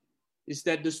demonstrated is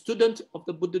that the student of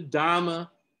the Buddha Dharma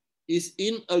is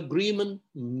in agreement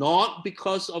not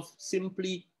because of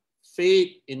simply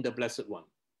faith in the Blessed One,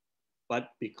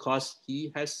 but because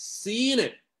he has seen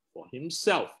it for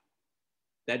himself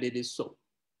that it is so.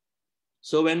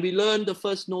 So when we learn the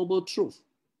first noble truth,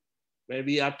 where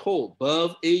we are told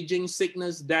birth, aging,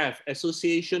 sickness, death,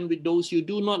 association with those you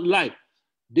do not like,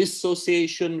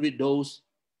 dissociation with those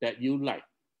that you like,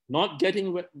 not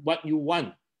getting what you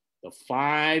want, the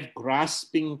 5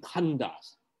 grasping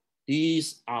khandhas,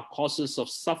 these are causes of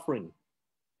suffering.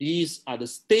 These are the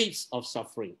states of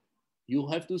suffering. You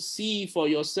have to see for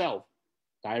yourself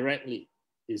directly,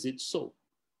 is it so?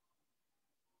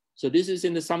 So this is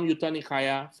in the Samyutta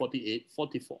Nikaya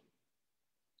 48-44.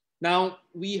 Now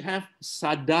we have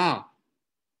Saddha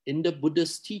in the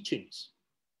Buddha's teachings.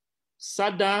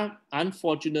 Saddha,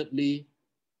 unfortunately,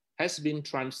 has been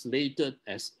translated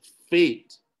as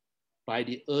faith by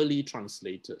the early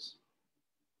translators.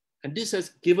 And this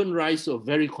has given rise to a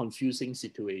very confusing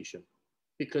situation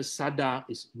because Saddha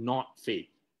is not faith.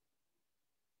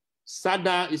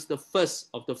 Saddha is the first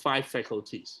of the 5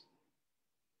 faculties.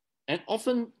 And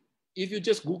often, if you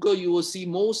just Google, you will see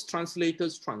most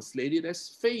translators translate it as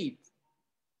faith.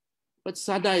 But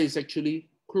Saddha is actually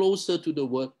closer to the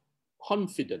word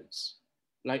confidence.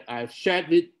 Like I've shared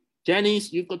with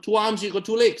Janice, you've got 2 arms, you've got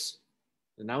 2 legs.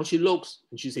 And now she looks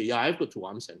and she says, yeah, I've got 2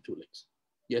 arms and 2 legs.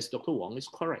 Yes, Dr. Wong is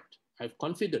correct. I'm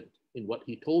confident in what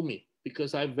he told me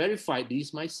because I verified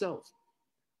these myself.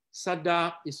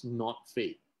 Saddha is not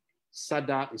faith.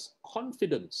 Saddha is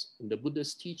confidence in the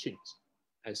Buddha's teachings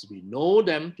as we know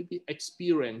them to be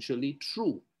experientially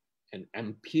true and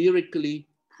empirically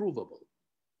provable.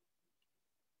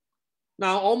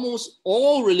 Now, almost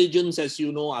all religions, as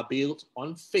you know, are built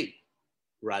on faith,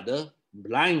 rather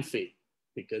blind faith,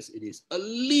 because it is a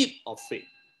leap of faith.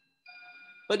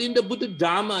 But in the Buddha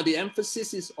Dharma, the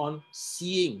emphasis is on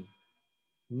seeing,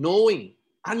 knowing,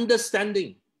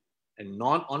 understanding, and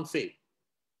not on faith.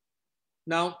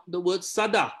 Now, the word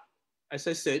sada, as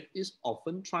I said, is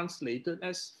often translated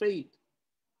as faith,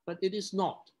 but it is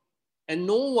not. And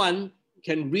no one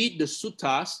can read the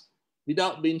suttas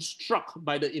without being struck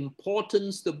by the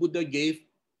importance the Buddha gave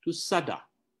to sada.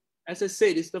 As I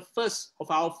said, it's the first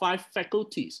of our 5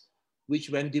 faculties, which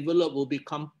when developed will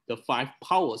become the 5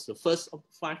 powers, the first of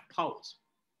the 5 powers.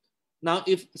 Now,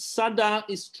 if sada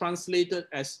is translated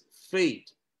as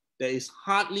faith, there is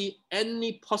hardly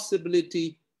any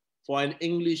possibility for an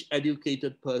English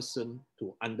educated person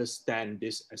to understand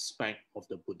this aspect of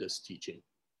the Buddha's teaching.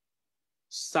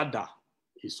 Sada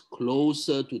is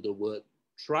closer to the word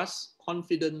trust,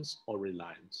 confidence, or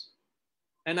reliance.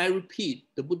 And I repeat,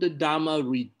 the Buddha Dharma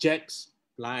rejects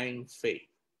blind faith.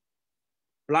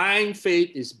 Blind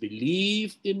faith is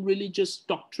belief in religious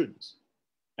doctrines,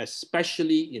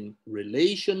 especially in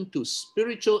relation to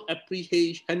spiritual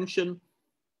apprehension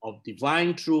of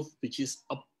divine truth, which is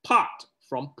apart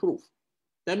from proof.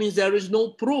 That means there is no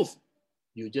proof.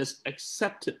 You just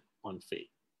accept it on faith.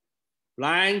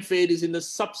 Blind faith is in the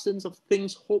substance of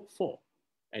things hoped for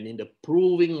and in the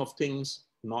proving of things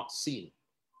not seen.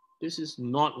 This is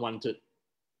not wanted.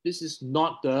 This is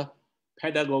not the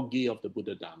pedagogy of the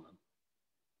Buddha Dharma.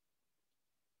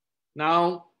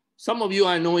 Now, some of you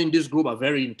I know in this group are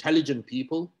very intelligent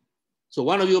people. So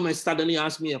one of you may suddenly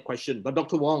ask me a question, but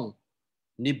Dr. Wong,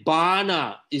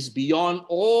 Nibbana is beyond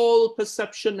all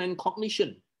perception and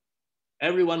cognition.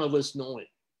 Every one of us know it.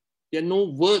 There are no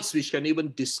words which can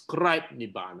even describe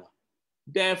Nibbana.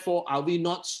 Therefore, are we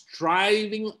not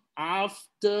striving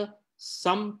after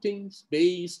something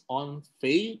based on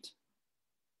faith?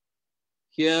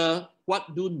 Here,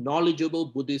 what do knowledgeable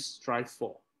Buddhists strive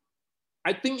for?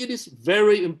 I think it is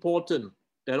very important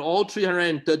that all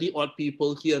 330 odd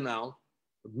people here now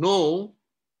know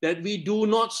that we do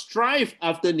not strive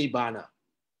after Nibbana.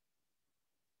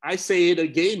 I say it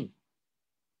again.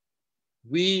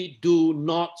 We do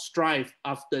not strive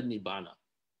after Nibbana,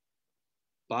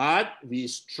 but we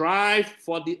strive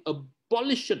for the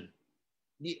abolition,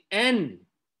 the end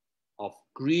of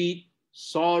greed,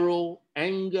 sorrow,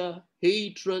 anger,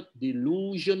 hatred,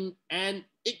 delusion, and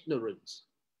ignorance.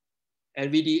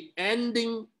 And with the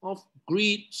ending of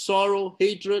greed, sorrow,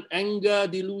 hatred, anger,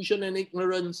 delusion, and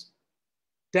ignorance,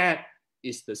 that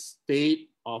is the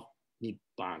state of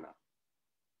Nibbana.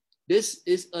 This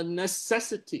is a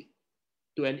necessity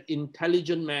to an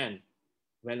intelligent man.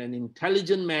 When an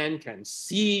intelligent man can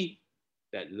see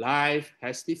that life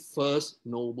has the first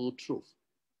noble truth.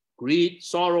 Greed,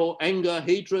 sorrow, anger,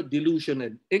 hatred, delusion,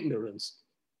 and ignorance.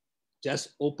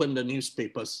 Just open the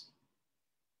newspapers.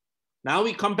 Now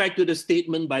we come back to the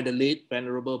statement by the late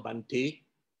Venerable Bhante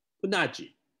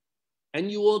Punnaji. And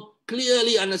you will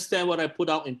clearly understand what I put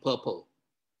out in purple.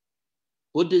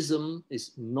 Buddhism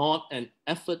is not an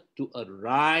effort to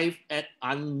arrive at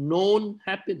unknown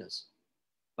happiness,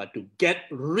 but to get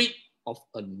rid of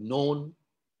a known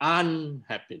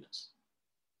unhappiness.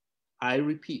 I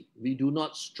repeat, we do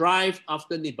not strive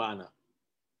after Nibbana,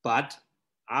 but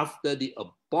after the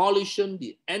abolition,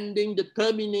 the ending, the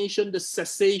termination, the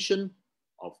cessation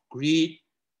of greed,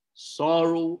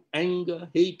 sorrow, anger,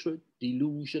 hatred,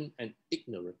 delusion, and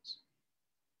ignorance.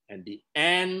 And the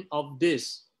end of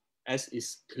this, as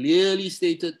is clearly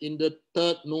stated in the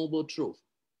third noble truth,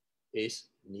 is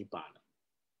Nibbana.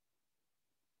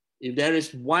 If there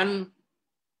is one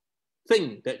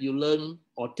thing that you learn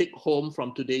or take home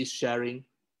from today's sharing,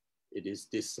 it is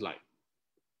this slide.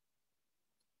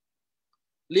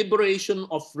 Liberation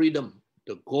of freedom.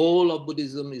 The goal of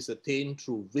Buddhism is attained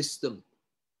through wisdom,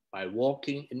 by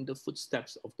walking in the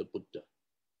footsteps of the Buddha,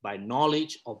 by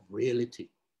knowledge of reality.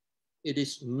 It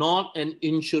is not an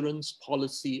insurance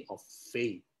policy of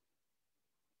faith.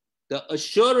 The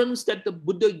assurance that the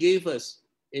Buddha gave us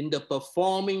in the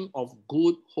performing of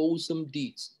good, wholesome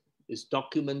deeds is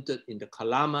documented in the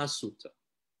Kalama Sutta.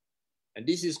 And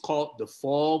this is called the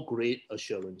 4 great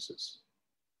assurances.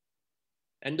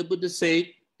 And the Buddha said,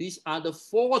 these are the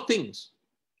 4 things.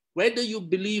 Whether you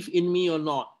believe in me or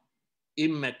not,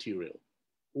 immaterial.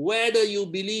 Whether you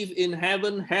believe in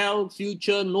heaven, hell,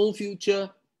 future, no future,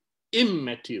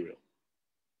 immaterial.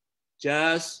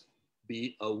 Just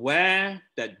be aware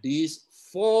that these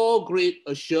 4 great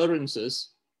assurances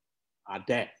are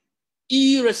there,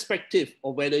 irrespective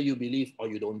of whether you believe or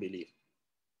you don't believe.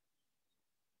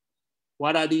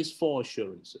 What are these 4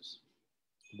 assurances?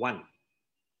 1,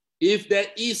 if there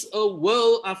is a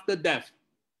world after death,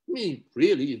 I mean,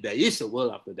 really, if there is a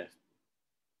world after death,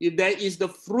 if there is the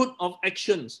fruit of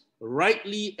actions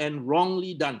rightly and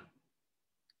wrongly done,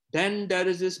 then there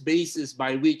is this basis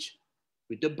by which,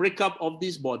 with the breakup of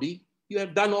this body, you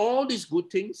have done all these good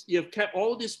things, you have kept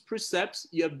all these precepts,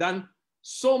 you have done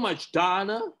so much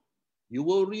dana, you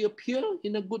will reappear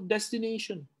in a good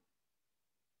destination.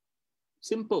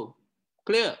 Simple,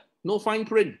 clear, no fine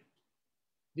print.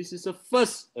 This is the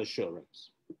first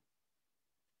assurance.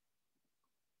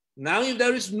 Now, if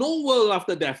there is no world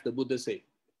after death, the Buddha said,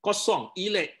 kosong,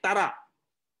 ilek, tara,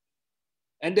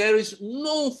 and there is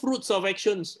no fruits of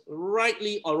actions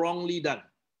rightly or wrongly done,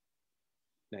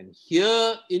 then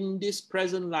here in this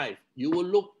present life, you will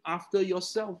look after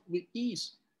yourself with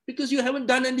ease because you haven't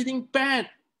done anything bad.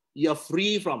 You're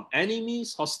free from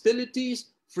enemies, hostilities,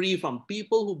 free from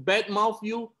people who badmouth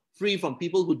you, free from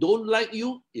people who don't like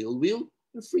you, ill will,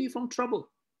 and free from trouble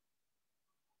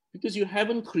because you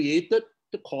haven't created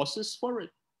the causes for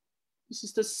it. This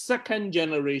is the second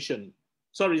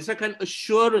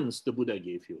assurance the Buddha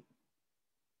gave you.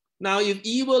 Now, if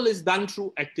evil is done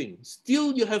through acting,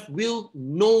 still you have willed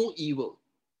no evil.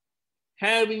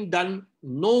 Having done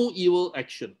no evil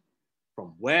action,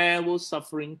 from where will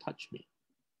suffering touch me?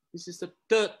 This is the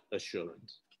third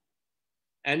assurance.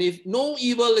 And if no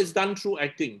evil is done through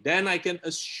acting, then I can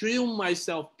assume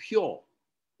myself pure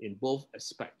in both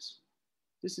aspects.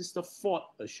 This is the fourth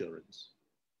assurance.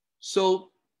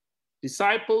 So,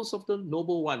 disciples of the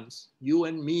noble ones, you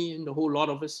and me and the whole lot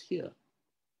of us here,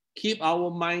 keep our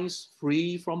minds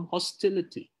free from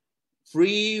hostility,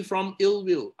 free from ill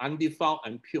will, undefiled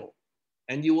and pure.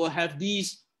 And you will have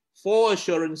these four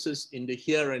assurances in the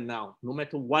here and now, no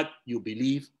matter what you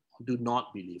believe or do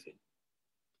not believe in.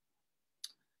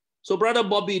 So, Brother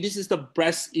Bobby, this is the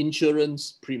best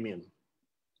insurance premium.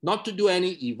 Not to do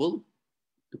any evil,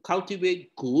 to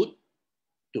cultivate good,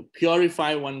 to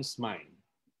purify one's mind.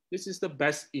 This is the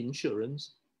best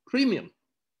insurance premium.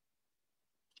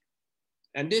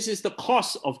 And this is the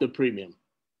cost of the premium.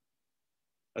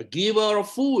 A giver of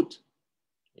food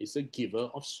is a giver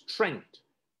of strength,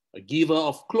 a giver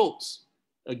of clothes,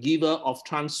 a giver of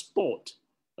transport,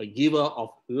 a giver of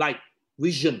light,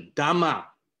 vision, Dhamma,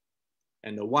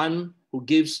 and the one who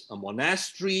gives a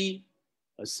monastery,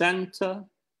 a center,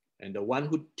 and the one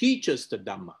who teaches the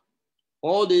Dhamma.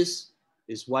 All this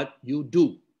is what you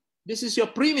do. This is your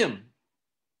premium.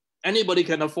 Anybody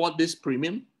can afford this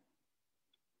premium.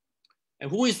 And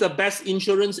who is the best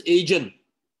insurance agent?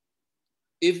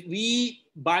 If we,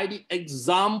 by the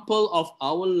example of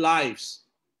our lives,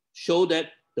 show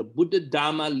that the Buddha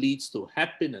Dhamma leads to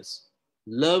happiness,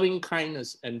 loving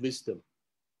kindness, and wisdom,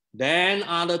 then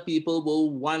other people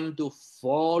will want to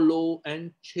follow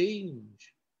and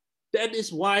change. That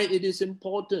is why it is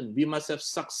important. We must have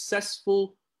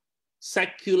successful,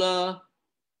 secular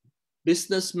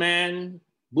businessmen,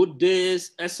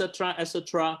 Buddhists,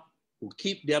 etc., who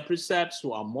keep their precepts,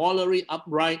 who are morally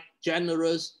upright,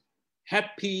 generous,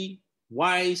 happy,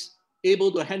 wise,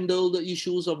 able to handle the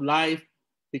issues of life,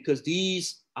 because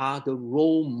these are the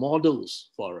role models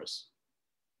for us.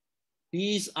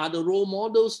 These are the role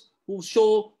models who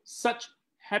show such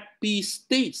happy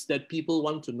states that people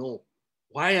want to know.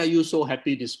 Why are you so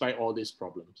happy despite all these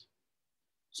problems?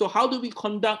 So how do we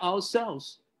conduct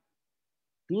ourselves?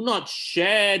 Do not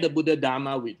share the Buddha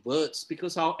Dhamma with words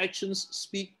because our actions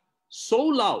speak so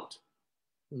loud.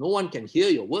 No one can hear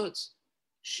your words.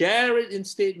 Share it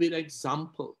instead with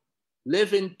example.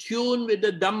 Live in tune with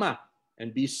the Dhamma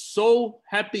and be so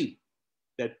happy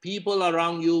that people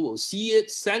around you will see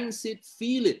it, sense it,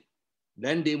 feel it.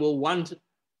 Then they will want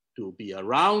to be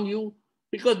around you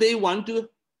because they want to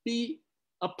be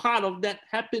a part of that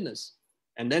happiness.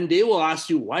 And then they will ask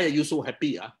you, why are you so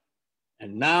happy?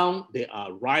 And now they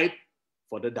are ripe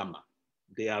for the Dhamma.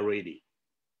 They are ready.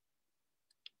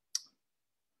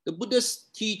 The Buddha's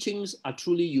teachings are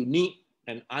truly unique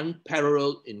and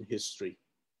unparalleled in history.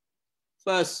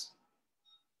 First,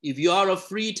 if you are a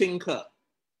free thinker,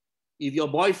 if your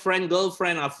boyfriend,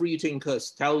 girlfriend are free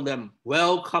thinkers, tell them,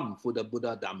 welcome for the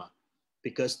Buddha Dhamma,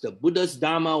 because the Buddha's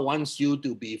Dhamma wants you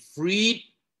to be free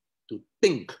to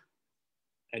think.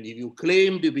 And if you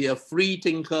claim to be a free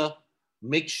thinker,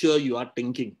 make sure you are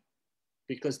thinking,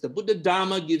 because the Buddha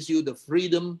Dhamma gives you the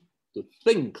freedom to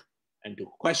think and to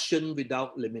question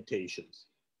without limitations.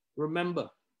 Remember,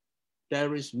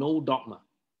 there is no dogma.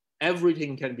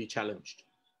 Everything can be challenged.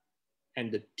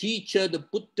 And the teacher, the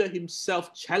Buddha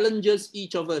himself, challenges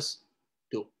each of us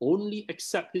to only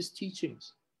accept his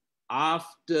teachings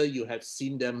after you have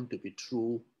seen them to be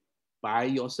true by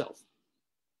yourself.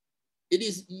 It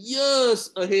is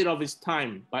years ahead of its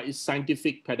time by its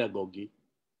scientific pedagogy.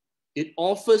 It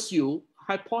offers you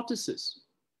hypothesis.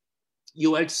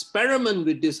 You experiment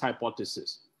with this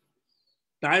hypothesis.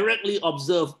 Directly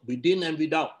observe within and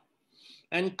without.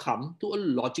 and come to a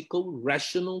logical,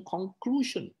 rational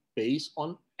conclusion based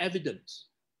on evidence.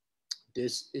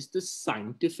 This is the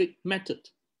scientific method.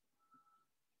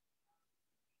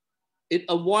 It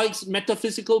avoids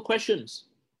metaphysical questions.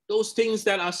 Those things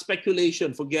that are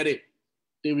speculation, forget it.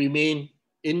 They remain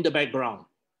in the background.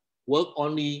 Work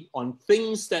only on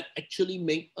things that actually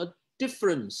make a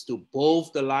difference to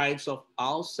both the lives of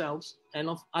ourselves and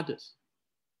of others.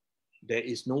 There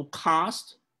is no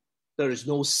caste, there is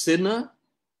no sinner,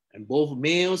 and both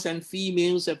males and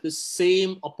females have the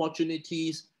same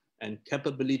opportunities and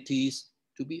capabilities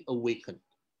to be awakened.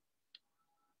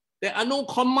 There are no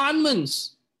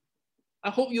commandments. I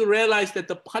hope you realize that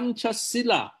the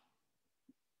Panchasila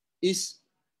is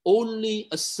only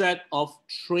a set of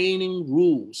training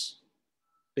rules.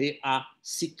 They are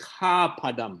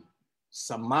Sikkhapadam,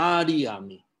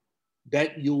 Samadhiyami,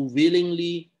 that you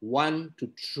willingly want to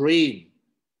train.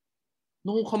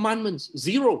 No commandments,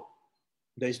 zero.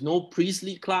 There is no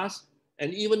priestly class,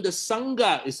 and even the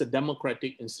Sangha is a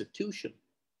democratic institution.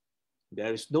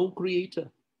 There is no creator.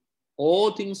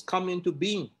 All things come into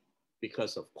being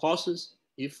because of causes,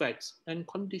 effects, and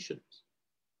conditions.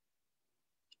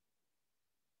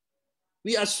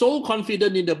 We are so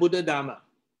confident in the Buddha Dharma.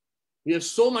 We have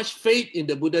so much faith in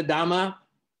the Buddha Dharma,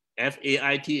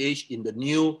 F-A-I-T-H, in the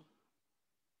new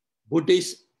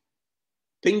Buddhist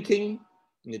thinking.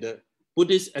 The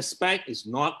Buddhist aspect is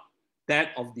not that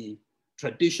of the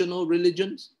traditional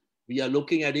religions. We are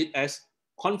looking at it as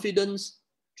confidence,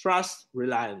 trust,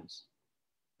 reliance.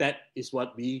 That is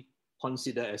what we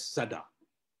consider as Saddha.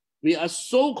 We are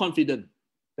so confident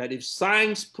that if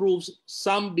science proves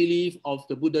some belief of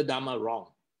the Buddha Dharma wrong,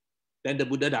 then the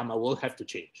Buddha Dharma will have to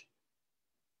change.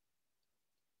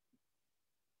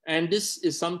 And this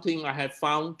is something I have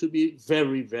found to be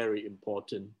very, very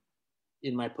important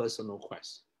in my personal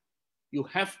quest. You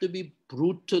have to be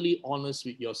brutally honest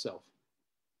with yourself.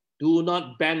 Do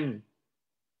not bend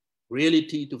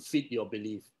reality to fit your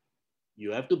belief.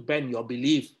 You have to bend your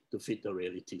belief to fit the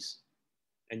realities.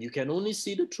 And you can only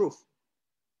see the truth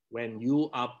when you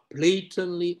are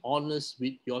blatantly honest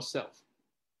with yourself.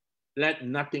 Let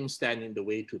nothing stand in the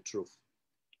way to truth.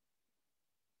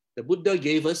 The Buddha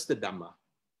gave us the Dhamma.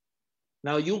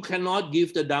 Now you cannot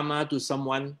give the Dhamma to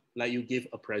someone like you give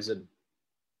a present.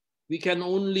 We can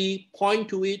only point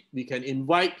to it, we can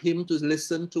invite him to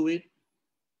listen to it,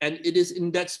 and it is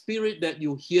in that spirit that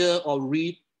you hear or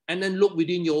read, and then look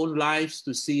within your own lives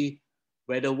to see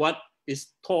whether what is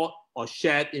taught or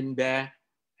shared in there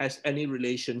has any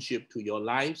relationship to your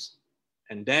lives,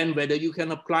 and then whether you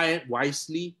can apply it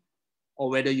wisely or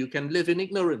whether you can live in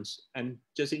ignorance and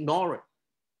just ignore it.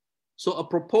 So a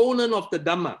proponent of the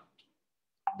Dhamma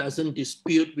doesn't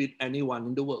dispute with anyone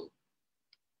in the world.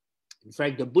 In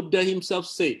fact, the Buddha himself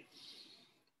said,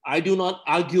 I do not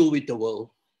argue with the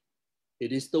world.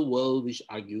 It is the world which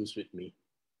argues with me.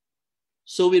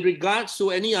 So with regards to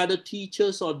any other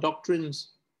teachers or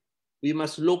doctrines, we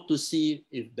must look to see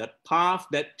if that path,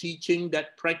 that teaching,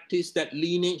 that practice, that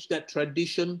lineage, that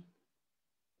tradition,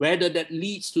 whether that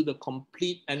leads to the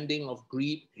complete ending of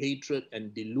greed, hatred,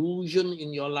 and delusion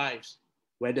in your lives,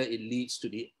 whether it leads to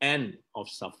the end of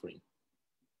suffering.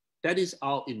 That is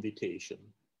our invitation.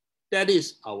 That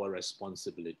is our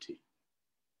responsibility.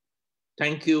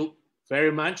 Thank you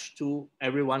very much to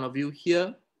every one of you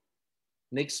here.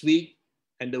 Next week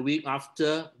and the week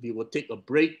after, we will take a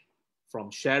break from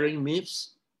sharing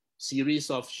myths, series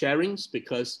of sharings,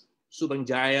 because Subang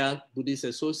Jaya Buddhist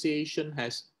Association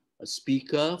has a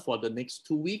speaker for the next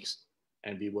 2 weeks,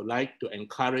 and we would like to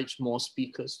encourage more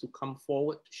speakers to come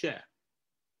forward to share.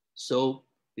 So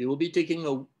we will be taking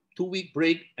a 2-week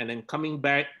break and then coming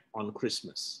back on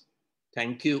Christmas.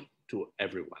 Thank you to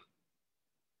everyone.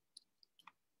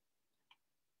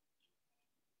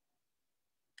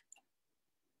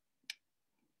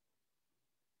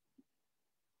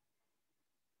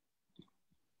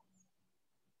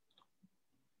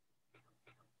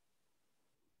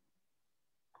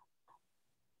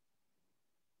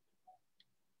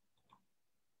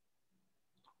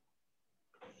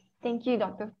 Thank you,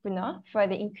 Dr. Punna, for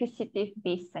the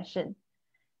inquisitive-based session.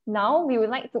 Now, we would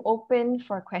like to open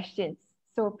for questions.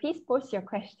 So please post your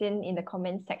question in the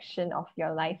comment section of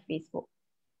your live Facebook,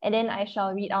 and then I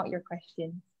shall read out your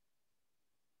questions.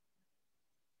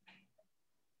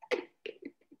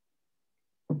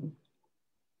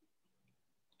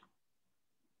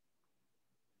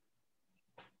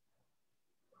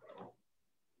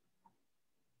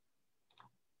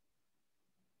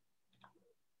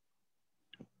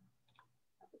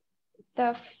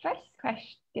 The first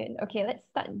question, okay, let's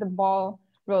start the ball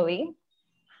rolling.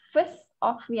 First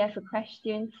off, we have a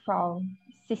question from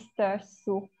Sister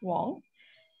Su Wong.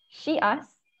 She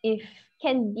asked if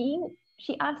can being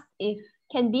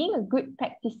a good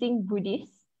practicing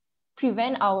Buddhist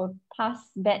prevent our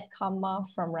past bad karma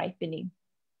from ripening?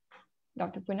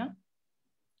 Dr. Punna?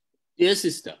 Dear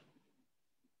sister,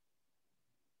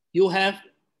 you have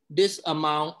this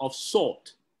amount of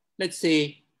salt, let's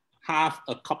say half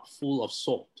a cupful of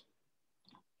salt.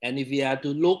 And if you are to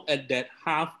look at that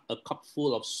half a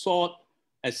cupful of salt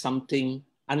as something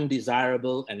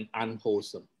undesirable and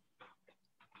unwholesome,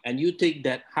 and you take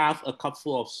that half a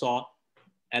cupful of salt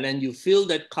and then you fill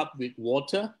that cup with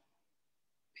water,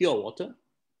 pure water,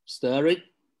 stir it,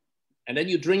 and then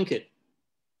you drink it,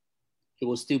 it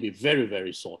will still be very,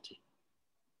 very salty.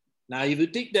 Now, if you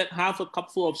take that half a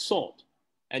cupful of salt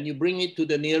and you bring it to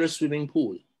the nearest swimming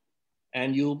pool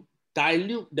and you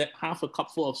dilute that half a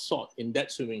cupful of salt in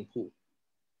that swimming pool,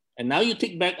 and now you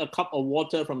take back a cup of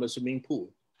water from the swimming pool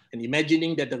and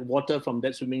imagining that the water from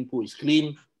that swimming pool is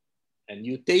clean and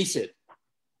you taste it,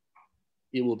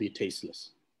 it will be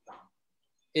tasteless.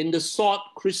 In the Salt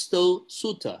Crystal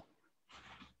Sutta,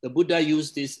 the Buddha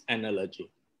used this analogy.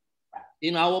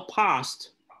 In our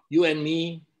past, you and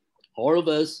me, all of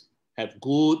us have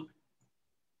good,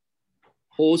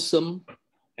 wholesome,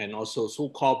 and also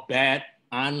so-called bad,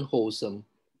 unwholesome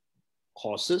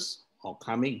causes or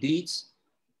karmic deeds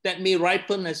that may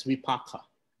ripen as vipaka.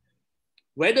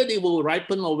 Whether they will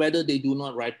ripen or whether they do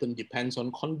not ripen depends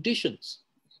on conditions.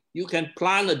 You can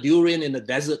plant a durian in the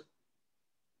desert,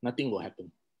 nothing will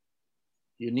happen.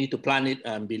 You need to plant it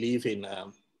and believe in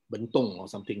bentong or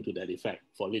something to that effect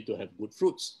for it to have good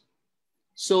fruits.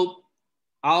 So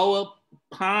our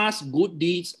past good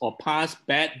deeds or past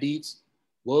bad deeds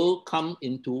will come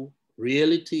into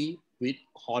reality with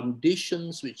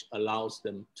conditions which allows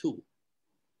them to.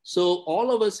 So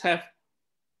all of us have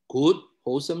good,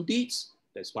 wholesome deeds.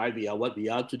 That's why we are what we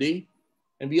are today.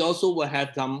 And we also will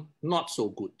have some not so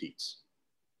good deeds,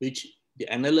 which the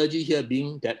analogy here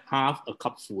being that half a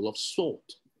cup full of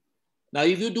salt. Now,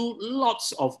 if you do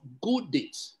lots of good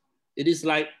deeds, it is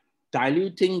like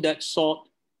diluting that salt,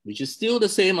 which is still the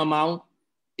same amount,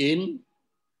 in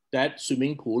that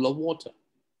swimming pool of water.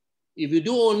 If you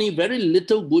do only very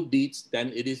little good deeds,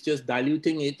 then it is just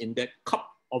diluting it in that cup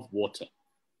of water.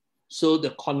 So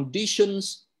the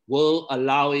conditions will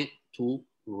allow it to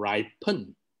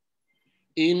ripen.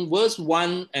 In verse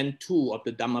 1 and 2 of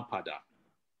the Dhammapada,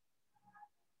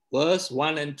 verse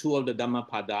 1 and 2 of the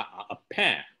Dhammapada are a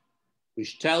pair,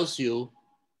 which tells you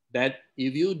that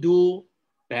if you do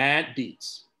bad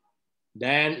deeds,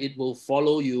 then it will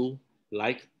follow you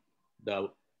like the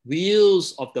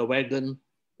wheels of the wagon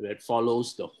that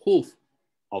follows the hoof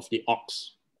of the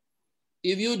ox.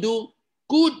 If you do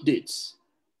good deeds,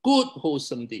 good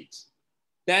wholesome deeds,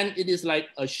 then it is like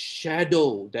a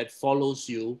shadow that follows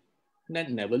you and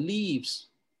that never leaves.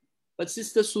 But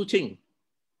Sister Su Ting,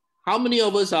 how many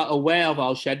of us are aware of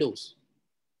our shadows?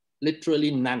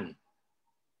 Literally none.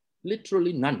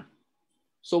 Literally none.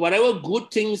 So whatever good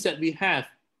things that we have,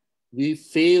 we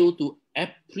fail to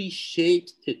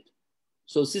appreciate it.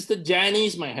 So Sister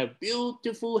Janice might have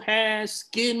beautiful hair,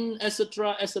 skin,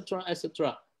 etc., etc.,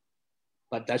 etc.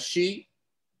 But does she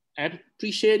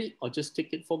appreciate it or just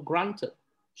take it for granted?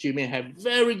 She may have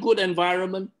very good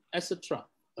environment, etc.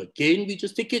 Again, we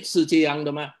just take it 世界样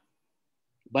的嘛.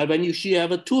 But when she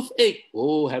have a toothache,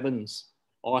 oh heavens,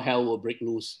 all hell will break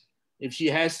loose. If she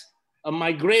has a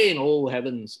migraine, oh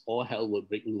heavens, all hell will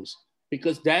break loose.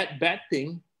 Because that bad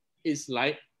thing is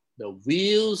like the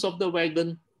wheels of the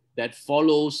wagon that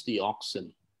follows the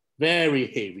oxen. Very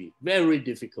heavy, very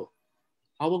difficult.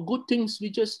 Our good things, we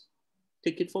just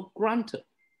take it for granted.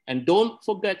 And don't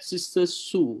forget, Sister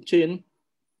Su Chin,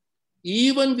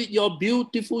 even with your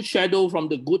beautiful shadow from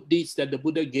the good deeds that the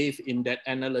Buddha gave in that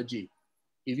analogy,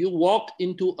 if you walk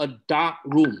into a dark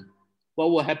room,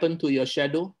 what will happen to your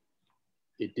shadow?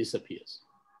 It disappears.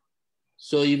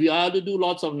 So if you are to do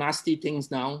lots of nasty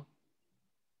things now,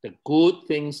 the good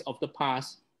things of the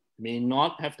past may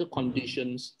not have the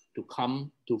conditions to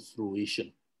come to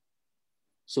fruition.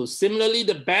 So similarly,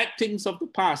 the bad things of the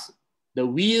past, the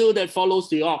wheel that follows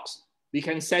the ox, we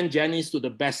can send Janice to the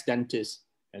best dentist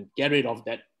and get rid of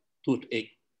that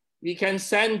toothache. We can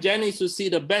send Janice to see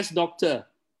the best doctor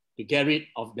to get rid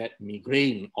of that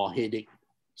migraine or headache.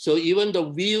 So even the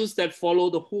wheels that follow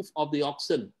the hoof of the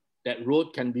oxen, that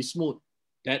road can be smooth,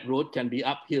 that road can be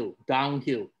uphill,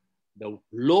 downhill. The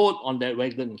load on that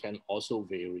wagon can also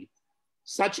vary.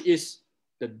 Such is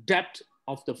the depth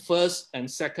of the first and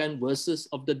second verses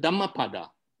of the Dhammapada,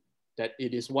 that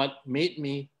it is what made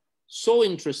me so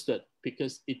interested,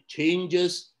 because it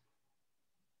changes,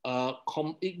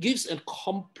 it gives a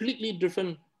completely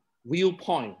different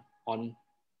viewpoint on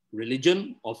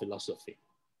religion or philosophy.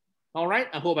 All right,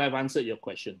 I hope I've answered your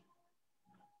question.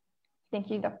 Thank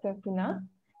you, Dr. Punna.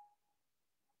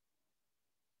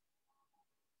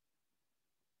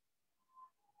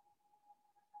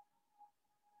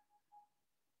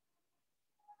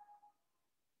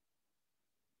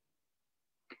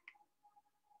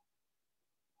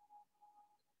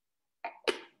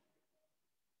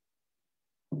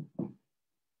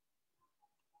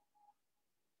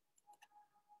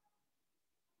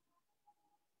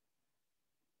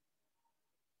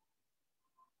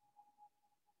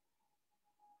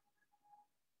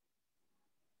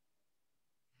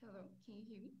 Hello, can you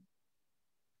hear me?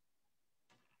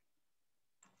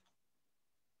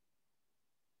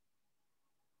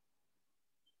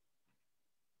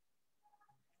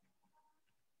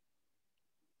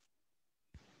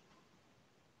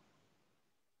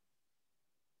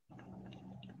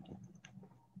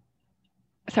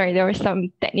 Sorry, there was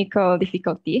some technical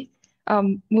difficulty.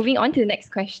 Moving on to the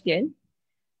next question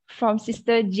from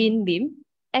Sister Jean Lim.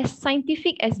 As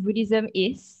scientific as Buddhism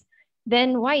is,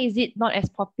 then why is it not as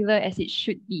popular as it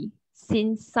should be,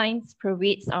 since science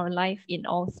pervades our life in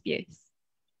all spheres?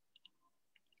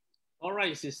 All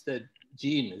right, Sister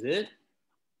Jean, is it?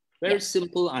 Very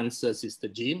simple answer, Sister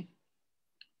Jean.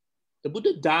 The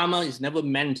Buddha Dharma is never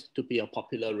meant to be a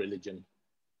popular religion.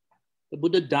 The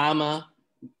Buddha Dharma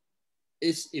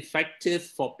is effective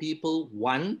for people,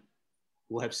 one,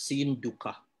 who have seen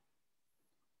dukkha,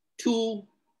 two,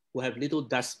 who have little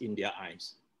dust in their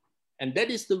eyes. And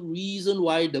that is the reason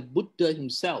why the Buddha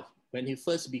himself, when he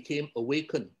first became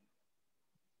awakened,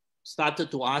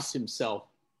 started to ask himself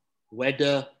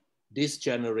whether this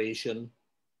generation,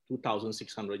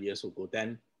 2,600 years ago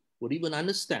then, would even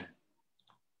understand.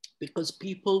 Because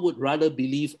people would rather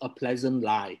believe a pleasant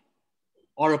lie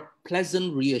or a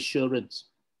pleasant reassurance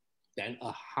than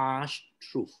a harsh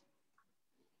truth.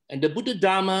 And the Buddha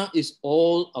Dharma is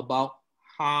all about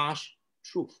harsh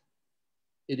truth.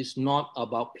 It is not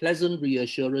about pleasant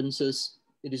reassurances.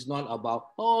 It is not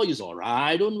about, oh, it's all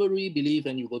right, don't worry, believe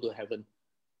and you go to heaven.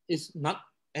 It's not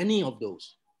any of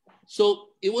those. So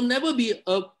it will never be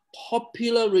a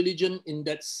popular religion in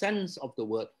that sense of the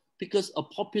word, because a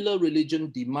popular religion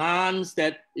demands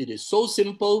that it is so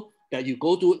simple that you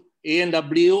go to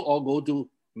A&W or go to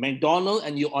McDonald's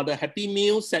and you order Happy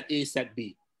Meal, set A, set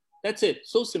B. That's it,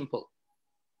 so simple.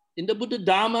 In the Buddha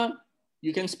Dharma,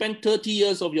 you can spend 30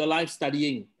 years of your life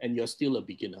studying and you're still a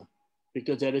beginner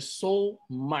because there is so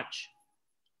much.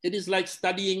 It is like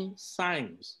studying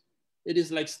science. It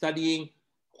is like studying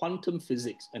quantum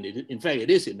physics. And in fact, it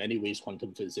is in many ways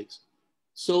quantum physics.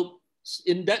 So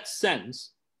in that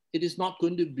sense, it is not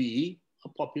going to be a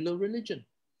popular religion.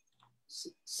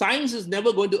 Science is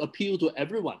never going to appeal to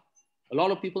everyone. A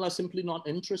lot of people are simply not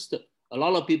interested. A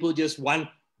lot of people just want,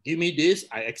 give me this,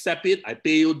 I accept it, I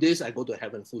pay you this, I go to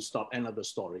heaven, full stop, end of the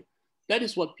story. That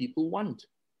is what people want.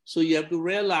 So you have to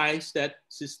realize that,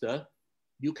 sister,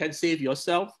 you can save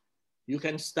yourself, you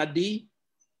can study,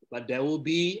 but there will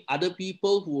be other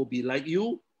people who will be like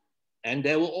you, and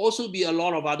there will also be a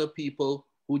lot of other people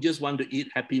who just want to eat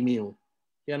Happy Meal.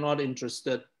 They are not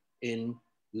interested in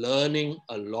learning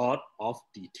a lot of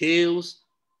details,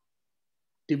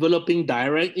 developing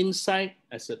direct insight,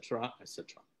 etc.,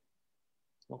 etc.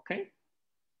 Okay.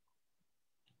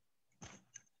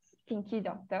 Thank you,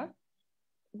 Doctor.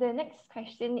 The next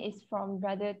question is from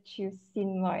Brother Chiu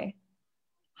Sin Loy.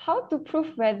 How to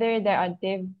prove whether there are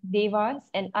devas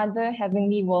and other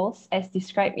heavenly worlds as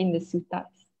described in the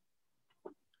suttas?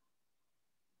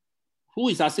 Who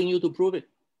is asking you to prove it?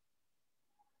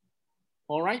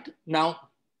 All right. Now,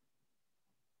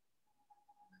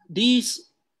 these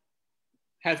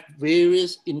have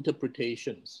various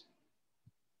interpretations.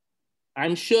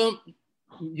 I'm sure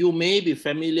you may be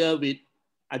familiar with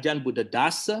Ajahn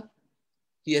Buddhadasa.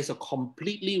 He has a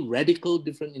completely radical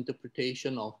different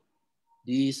interpretation of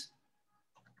these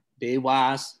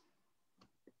devas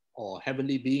or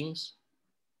heavenly beings.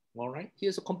 All right, he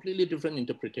has a completely different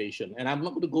interpretation. And I'm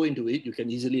not going to go into it. You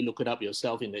can easily look it up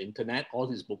yourself in the internet. All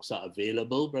his books are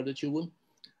available, Brother Chiwun.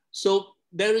 So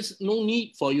there is no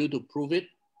need for you to prove it.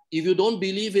 If you don't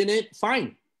believe in it,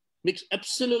 fine. Makes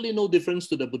absolutely no difference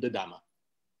to the Buddha Dharma.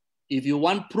 If you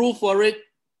want proof for it,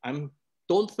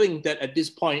 don't think that at this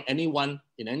point, anyone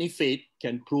in any faith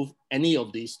can prove any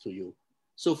of these to you.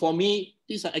 So for me,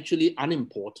 these are actually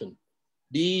unimportant.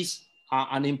 These are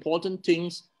unimportant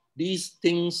things. These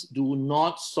things do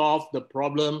not solve the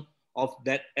problem of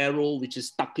that arrow which is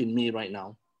stuck in me right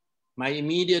now. My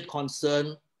immediate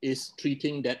concern is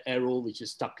treating that arrow which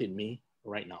is stuck in me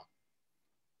right now.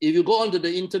 If you go onto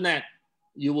the internet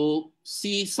you will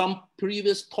see some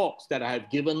previous talks that I have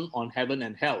given on heaven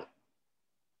and hell.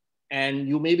 And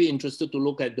you may be interested to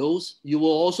look at those. You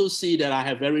will also see that I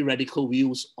have very radical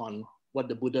views on what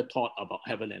the Buddha taught about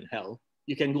heaven and hell.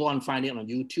 You can go and find it on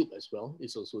YouTube as well.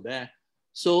 It's also there.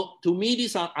 So to me,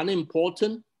 these are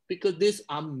unimportant because these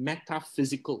are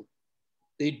metaphysical.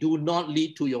 They do not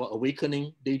lead to your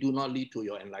awakening. They do not lead to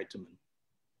your enlightenment.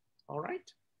 All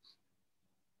right?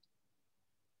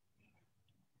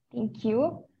 Thank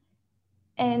you.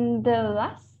 And the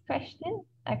last question,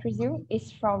 I presume,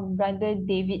 is from Brother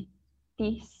David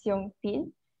T. Seong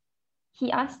Tin.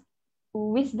 He asked,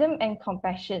 wisdom and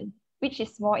compassion, which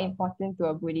is more important to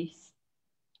a Buddhist?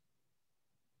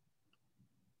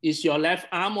 Is your left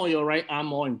arm or your right arm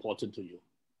more important to you?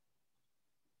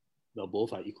 Well,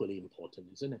 both are equally important,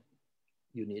 isn't it?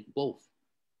 You need both.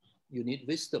 You need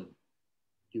wisdom.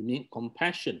 You need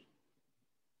compassion.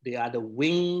 They are the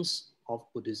wings of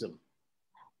Buddhism.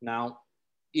 Now,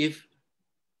 if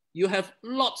you have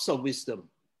lots of wisdom,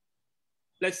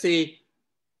 let's say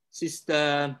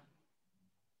Sister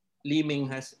Li Ming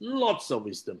has lots of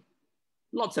wisdom,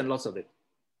 lots and lots of it.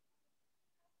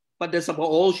 But that's about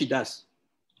all she does.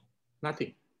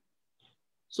 Nothing.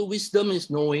 So wisdom is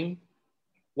knowing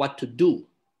what to do.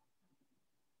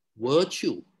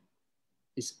 Virtue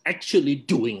is actually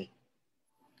doing it.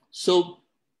 So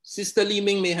Sister Li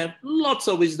Ming may have lots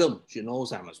of wisdom. She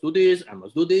knows I must do this, I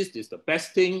must do this, this is the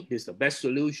best thing, this is the best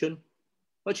solution.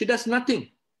 But she does nothing.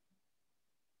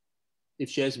 If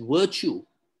she has virtue,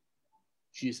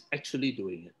 she is actually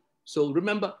doing it. So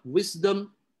remember,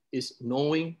 wisdom is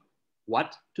knowing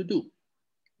what to do.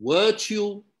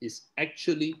 Virtue is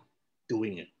actually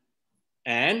doing it.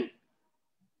 And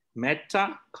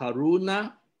metta,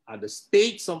 karuna are the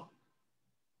states of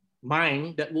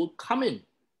mind that will come in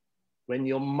when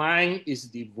your mind is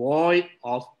devoid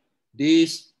of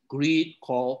this greed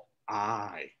called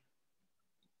I.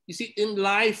 You see, in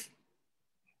life,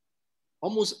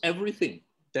 almost everything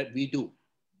that we do,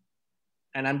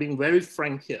 and I'm being very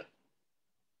frank here,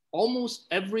 almost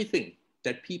everything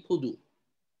that people do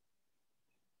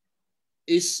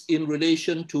is in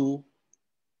relation to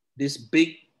this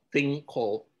big thing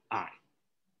called I.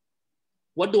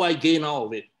 What do I gain out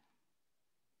of it?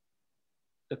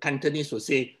 The Cantonese will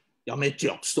say, 有咩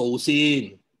着數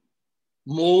先?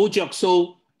 冇着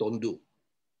數, don't do.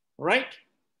 All right?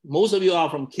 Most of you are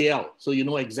from KL, so you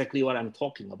know exactly what I'm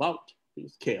talking about.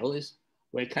 Because KL is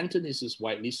where Cantonese is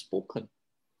widely spoken.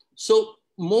 So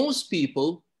most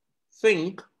people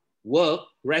think, work,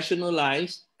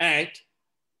 rationalize, act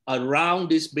around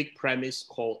this big premise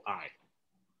called I.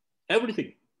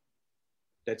 Everything.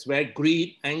 That's where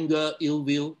greed, anger, ill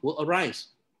will arise.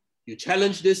 You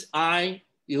challenge this I,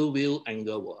 ill will,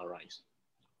 anger will arise.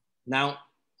 Now,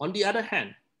 on the other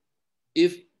hand,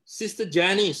 if Sister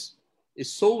Janice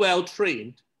is so well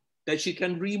trained that she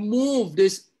can remove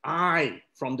this I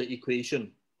from the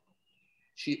equation,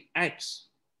 she acts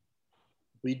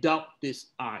without this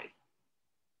I,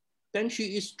 then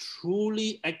she is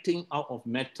truly acting out of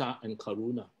metta and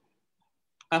karuna.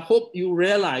 I hope you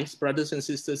realize, brothers and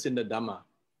sisters in the Dhamma,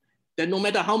 that no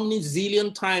matter how many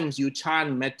zillion times you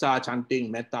chant metta, chanting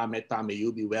metta, metta, may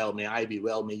you be well, may I be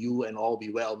well, may you and all be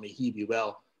well, may he be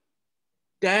well,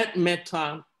 that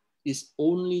metta is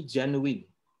only genuine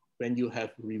when you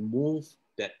have removed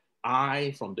that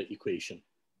I from the equation.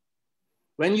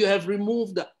 When you have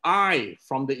removed the I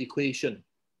from the equation,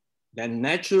 then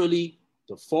naturally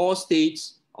the four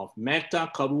states of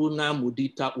metta, karuna,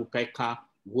 mudita, upekkha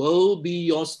will be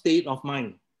your state of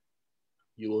mind.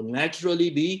 You will naturally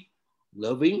be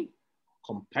loving,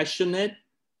 compassionate,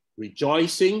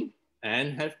 rejoicing,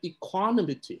 and have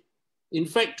equanimity. In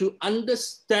fact, to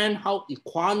understand how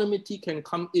equanimity can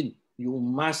come in, you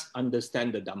must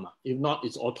understand the Dhamma. If not,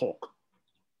 it's all talk.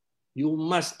 You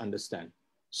must understand.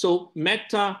 So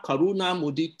metta, karuna,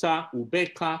 mudita,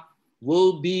 upekkha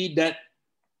will be that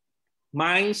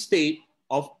mind state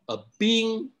of a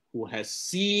being who has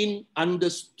seen,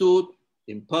 understood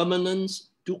impermanence,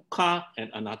 dukkha, and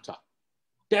anatta.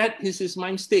 That is his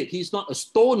mind state. He's not a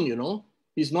stone, you know.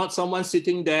 He's not someone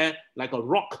sitting there like a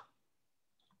rock.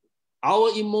 Our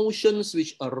emotions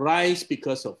which arise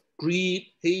because of greed,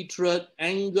 hatred,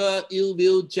 anger, ill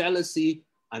will, jealousy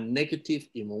are negative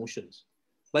emotions.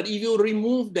 But if you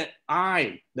remove that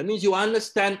I, that means you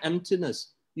understand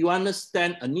emptiness, you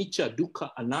understand anicca, dukkha,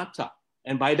 anatta,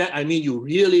 and by that I mean you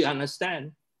really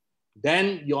understand,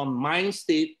 then your mind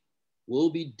state will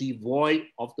be devoid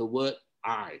of the word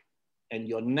I. And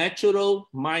your natural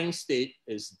mind state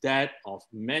is that of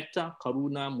metta,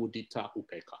 karuna, mudita,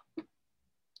 upekkha.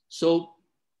 So,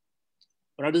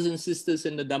 brothers and sisters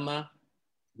in the Dhamma,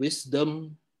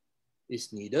 Wisdom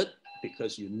is needed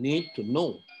because you need to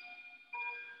know.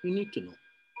 You need to know.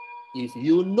 If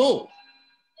you know,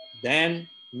 then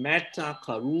metta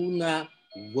karuna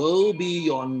will be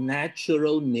your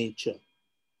natural nature.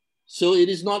 So it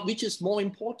is not which is more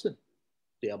important.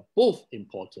 They are both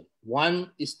important.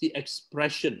 One is the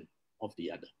expression of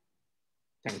the other.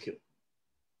 Thank you.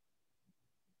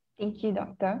 Thank you,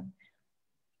 Doctor.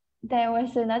 There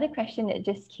was another question that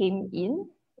just came in.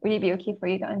 Would it be okay for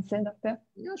you to answer, Doctor?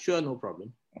 Yeah, sure, no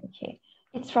problem. Okay.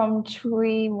 It's from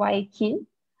Chui Wai Kin.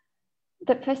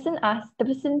 The person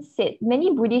said,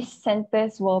 many Buddhist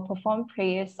centers will perform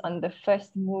prayers on the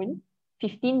first moon,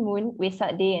 15 moon,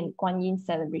 Wesak Day, and Kuan Yin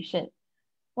celebration.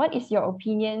 What is your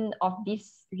opinion of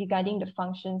this regarding the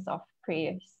functions of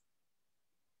prayers?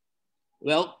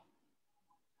 Well,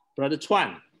 Brother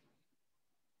Chuan,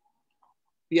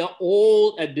 we are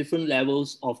all at different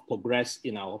levels of progress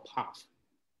in our path.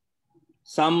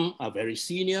 Some are very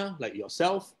senior, like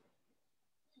yourself.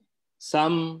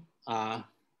 Some are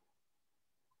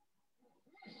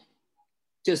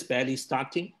just barely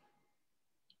starting.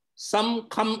 Some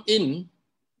come in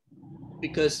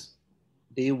because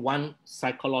they want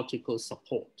psychological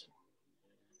support.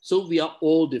 So we are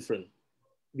all different.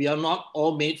 We are not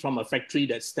all made from a factory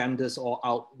that stamped us all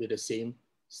out with the same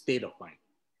state of mind.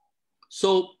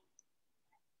 So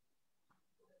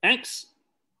acts,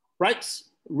 rites,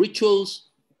 rituals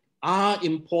are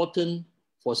important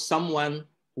for someone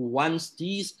who wants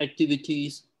these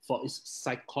activities for its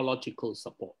psychological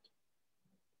support.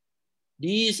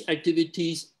 These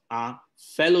activities are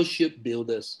fellowship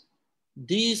builders.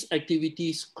 These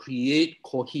activities create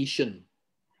cohesion.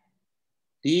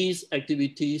 These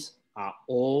activities are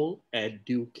all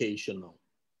educational.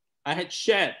 I had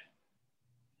shared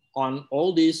on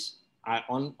all this,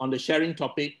 on the sharing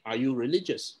topic, are you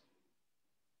religious?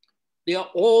 They are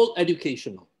all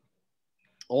educational.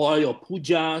 All your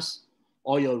pujas,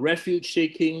 all your refuge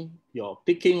shaking, your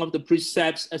picking of the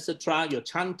precepts, etc., your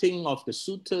chanting of the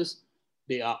suttas,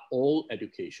 they are all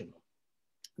educational.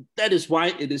 That is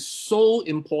why it is so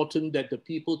important that the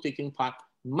people taking part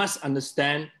must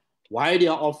understand why they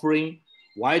are offering,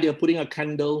 why they are putting a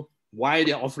candle, why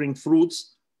they are offering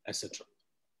fruits, etc.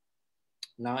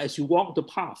 Now, as you walk the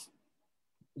path,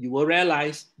 you will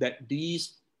realize that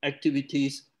these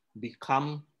activities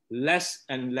become less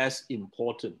and less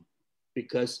important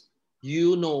because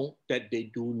you know that they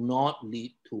do not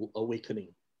lead to awakening.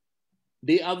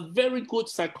 They are very good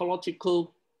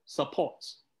psychological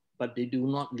supports, but they do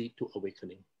not lead to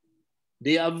awakening.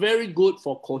 They are very good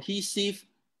for cohesive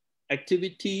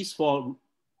activities, for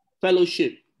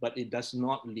fellowship, but it does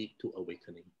not lead to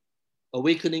awakening.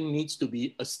 Awakening needs to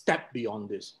be a step beyond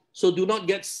this. So do not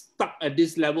get stuck at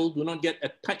this level. Do not get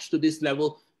attached to this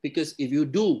level, because if you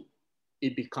do,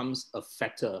 it becomes a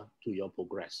fetter to your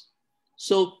progress.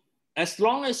 So as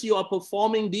long as you are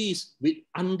performing these with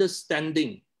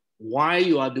understanding why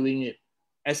you are doing it,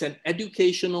 as an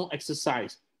educational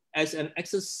exercise, as an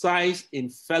exercise in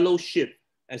fellowship,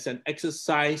 as an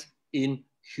exercise in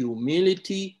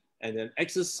humility, and an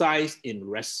exercise in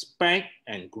respect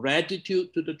and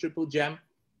gratitude to the Triple Gem,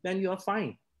 then you are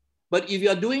fine. But if you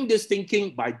are doing this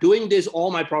thinking, by doing this, all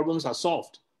my problems are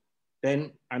solved,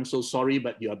 then I'm so sorry,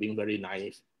 but you are being very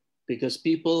naive, because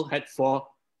people had for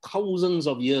thousands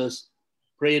of years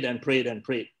prayed and prayed and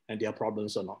prayed, and their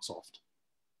problems are not solved.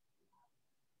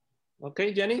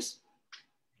 Okay, Janice?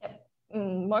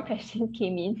 More questions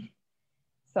came in,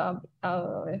 so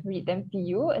I'll read them to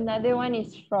you. Another one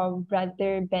is from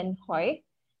Brother Ben Hoy.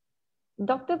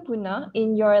 Dr. Punna,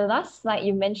 in your last slide,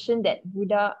 you mentioned that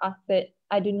Buddha uttered,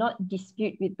 "I do not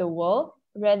dispute with the world,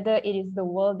 rather it is the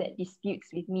world that disputes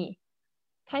with me."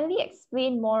 Kindly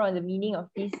explain more on the meaning of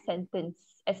this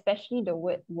sentence, especially the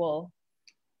word world.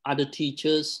 Other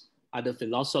teachers, other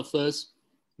philosophers,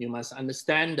 you must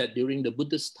understand that during the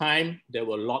Buddhist time, there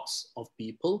were lots of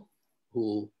people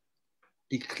who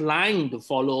declined to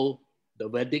follow the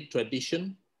Vedic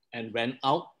tradition and went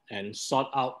out and sought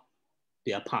out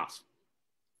their path.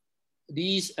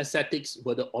 These ascetics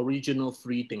were the original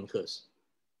free thinkers.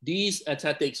 These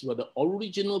ascetics were the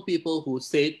original people who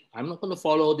said, I'm not going to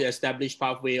follow the established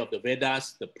pathway of the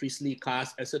Vedas, the priestly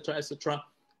caste, etc., etc.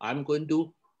 I'm going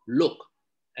to look.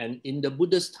 And in the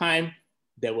Buddhist time,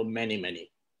 there were many,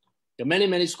 many. There are many,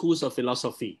 many schools of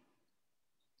philosophy.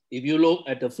 If you look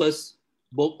at the first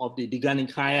book of the Digha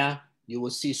Nikaya, you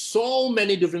will see so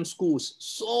many different schools,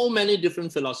 so many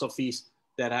different philosophies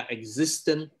that are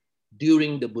existent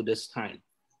during the Buddhist time.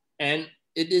 And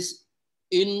it is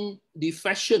in the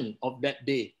fashion of that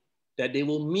day that they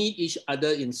will meet each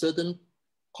other in certain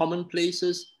common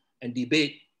places and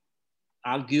debate,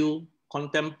 argue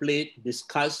contemplate,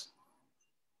 discuss,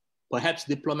 perhaps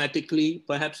diplomatically,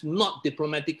 perhaps not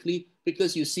diplomatically,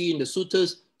 because you see in the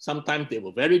suttas, sometimes they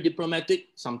were very diplomatic,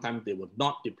 sometimes they were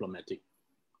not diplomatic.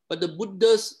 But the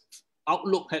Buddha's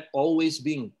outlook had always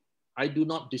been, I do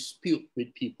not dispute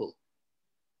with people.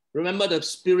 Remember the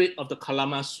spirit of the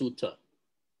Kalama Sutta.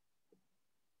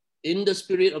 In the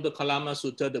spirit of the Kalama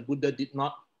Sutta, the Buddha did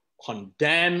not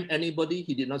condemn anybody.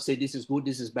 He did not say this is good,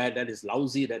 this is bad, that is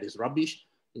lousy, that is rubbish.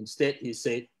 Instead, he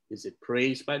said, is it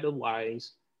praised by the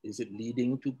wise? Is it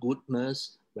leading to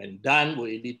goodness? When done, will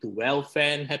it lead to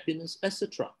welfare and happiness,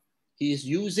 etc.? He is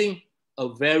using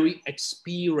a very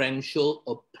experiential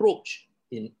approach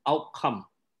in outcome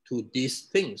to these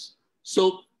things.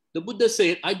 So the Buddha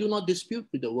said, I do not dispute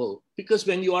with the world, because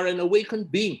when you are an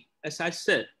awakened being, as I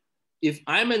said, if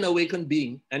I'm an awakened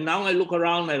being, and now I look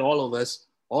around at all of us,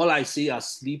 all I see are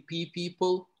sleepy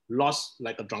people, lost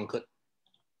like a drunkard.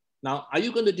 Now, are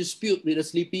you going to dispute with a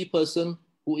sleepy person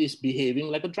who is behaving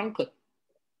like a drunkard?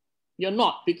 You're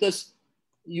not, because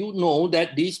you know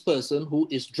that this person who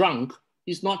is drunk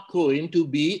is not going to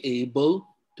be able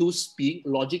to speak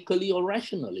logically or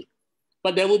rationally.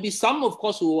 But there will be some, of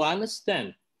course, who will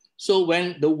understand. So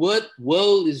when the word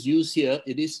world is used here,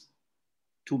 it is,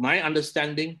 to my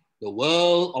understanding, the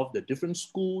world of the different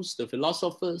schools, the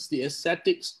philosophers, the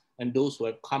ascetics, and those who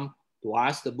have come to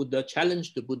ask the Buddha,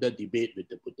 challenge the Buddha, debate with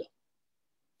the Buddha.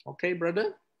 Okay,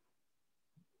 brother?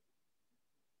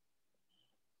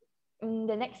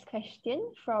 The next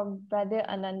question from Brother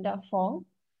Ananda Fong.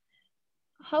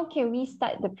 How can we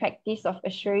start the practice of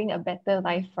assuring a better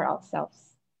life for ourselves?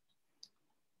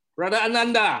 Brother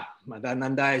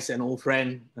Ananda is an old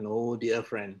friend, an old dear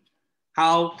friend.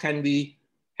 How can we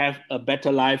have a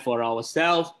better life for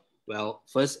ourselves? Well,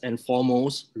 first and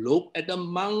foremost, look at the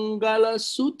Mangala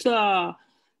Sutta.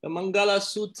 The Mangala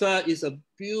Sutta is a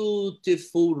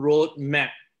beautiful roadmap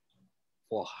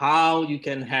for how you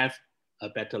can have a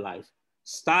better life.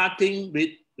 Starting with,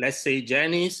 let's say,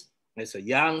 Janice, as a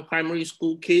young primary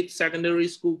school kid, secondary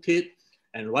school kid.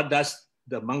 And what does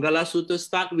the Mangala Sutta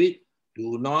start with?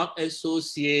 Do not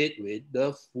associate with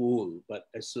the fool, but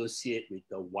associate with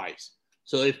the wise.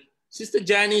 So if Sister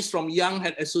Janice from young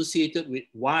had associated with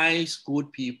wise,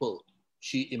 good people,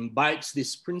 she imbibes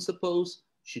these principles,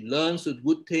 she learns with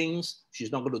good things,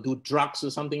 she's not going to do drugs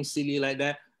or something silly like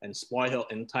that and spoil her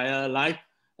entire life.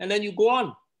 And then you go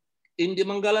on. In the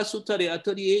Mangala Sutta, there are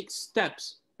 38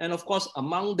 steps. And of course,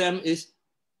 among them is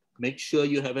make sure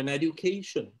you have an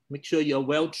education, make sure you're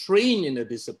well trained in a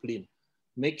discipline,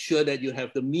 make sure that you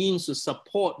have the means to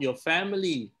support your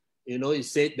family. You know, it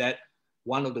said that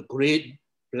one of the great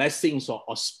blessings or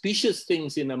auspicious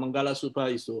things in the Mangala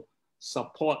Sutta is to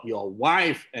support your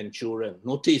wife and children.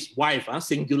 Notice wife,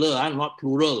 singular, not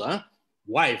plural.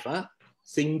 Wife,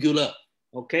 singular.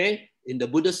 Okay? In the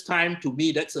Buddhist time, to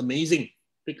me, that's amazing,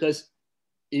 because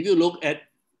if you look at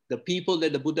the people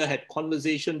that the Buddha had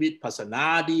conversation with,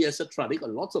 Pasanadi, etc., they got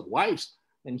lots of wives.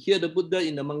 And here the Buddha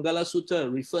in the Mangala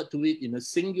Sutta referred to it in a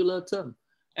singular term.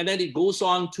 And then it goes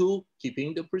on to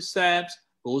keeping the precepts,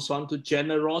 goes on to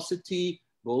generosity,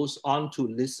 goes on to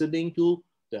listening to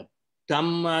the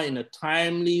Dhamma in a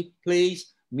timely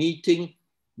place, meeting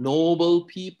noble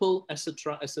people,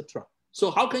 etc., etc. So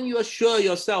how can you assure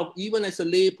yourself, even as a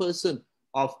lay person,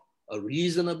 of a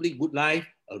reasonably good life,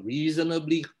 a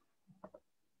reasonably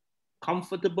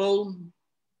comfortable,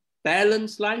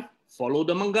 balanced life? Follow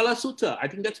the Mangala Sutta. I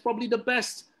think that's probably the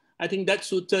best. I think that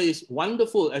sutta is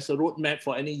wonderful as a roadmap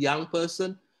for any young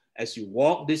person. As you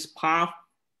walk this path,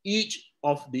 each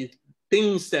of the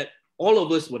things that all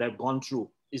of us would have gone through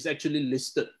is actually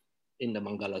listed in the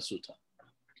Mangala Sutta.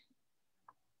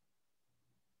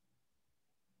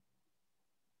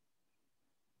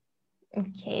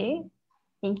 Okay,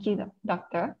 thank you,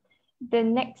 Doctor. The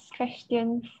next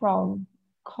question from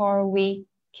Corway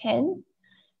Ken.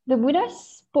 The Buddha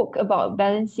spoke about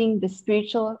balancing the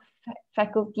spiritual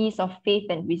faculties of faith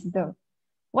and wisdom.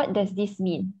 What does this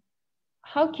mean?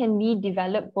 How can we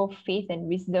develop both faith and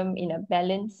wisdom in a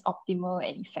balanced, optimal,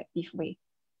 and effective way?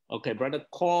 Okay, Brother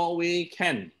Corway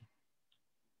Ken.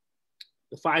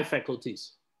 The 5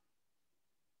 faculties.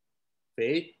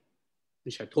 Faith,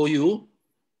 which I told you,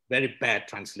 very bad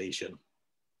translation.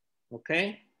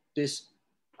 Okay? This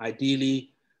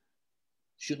ideally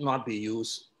should not be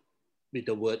used with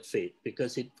the word faith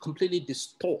because it completely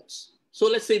distorts. So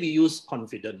let's say we use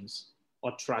confidence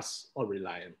or trust or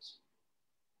reliance.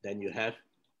 Then you have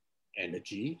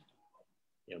energy,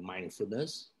 you have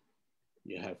mindfulness,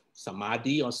 you have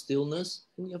samadhi or stillness,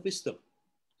 and you have wisdom.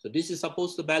 So this is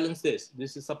supposed to balance this.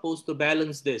 This is supposed to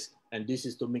balance this. And this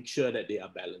is to make sure that they are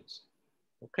balanced.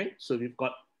 Okay, so we've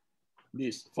got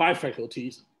these 5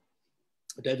 faculties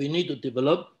that we need to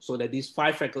develop so that these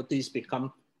 5 faculties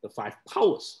become the 5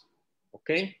 powers,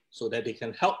 okay? So that they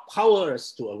can help power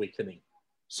us to awakening.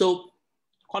 So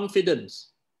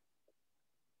confidence,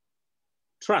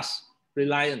 trust,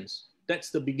 reliance,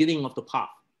 that's the beginning of the path.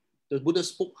 The Buddha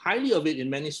spoke highly of it in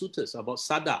many suttas about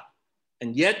sada.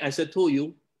 And yet, as I told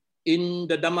you, in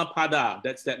the Dhammapada,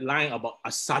 that's that line about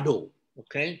asado,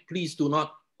 okay? Please do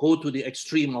not go to the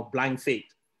extreme of blind faith.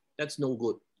 That's no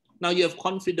good. Now you have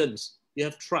confidence, you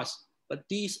have trust, but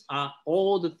these are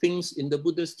all the things in the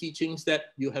Buddha's teachings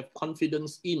that you have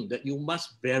confidence in, that you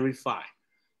must verify.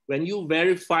 When you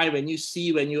verify, when you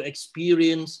see, when you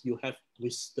experience, you have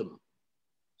wisdom.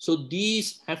 So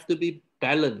these have to be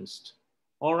balanced,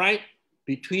 all right,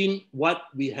 between what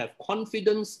we have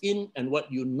confidence in and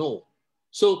what you know.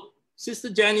 So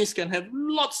Sister Janice can have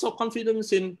lots of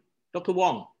confidence in Dr.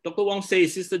 Wong. Dr. Wong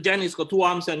says Sister Janice got 2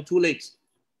 arms and 2 legs.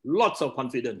 Lots of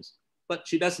confidence, but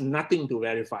she does nothing to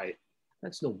verify it.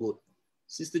 That's no good.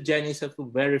 Sister Janice has to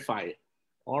verify it.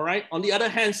 All right. On the other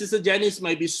hand, Sister Janice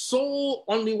might be so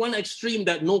only one extreme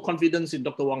that no confidence in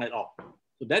Dr. Wong at all.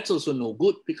 So that's also no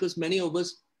good because many of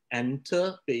us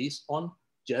enter based on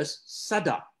just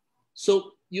sada.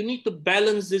 So you need to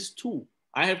balance this too.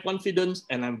 I have confidence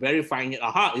and I'm verifying it.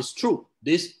 Aha, it's true.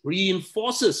 This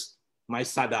reinforces my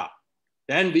sada.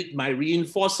 Then with my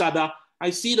reinforced sada, I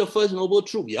see the first noble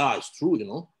truth. Yeah, it's true, you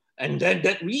know. And then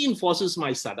that reinforces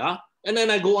my sada. And then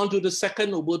I go on to the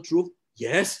second noble truth.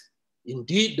 Yes,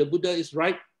 indeed, the Buddha is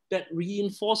right. That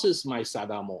reinforces my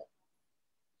sada more.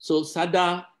 So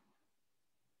sada,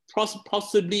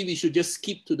 possibly we should just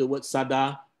skip to the word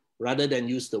sada rather than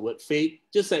use the word faith.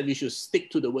 Just like we should stick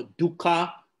to the word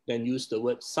dukkha than use the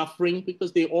word suffering,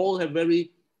 because they all have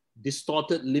very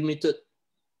distorted, limited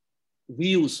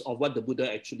views of what the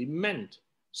Buddha actually meant.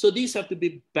 So these have to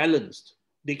be balanced.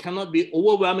 They cannot be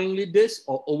overwhelmingly this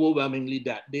or overwhelmingly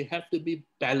that. They have to be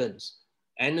balanced.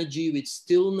 Energy with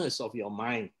stillness of your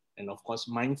mind. And of course,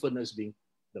 mindfulness being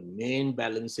the main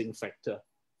balancing factor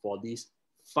for these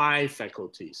 5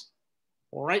 faculties.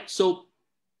 All right, so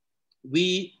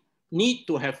we need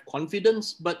to have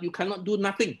confidence, but you cannot do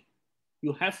nothing.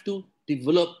 You have to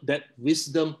develop that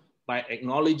wisdom by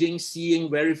acknowledging, seeing,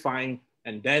 verifying,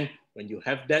 and then when you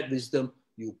have that wisdom,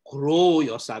 you grow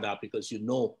your sada because you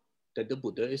know that the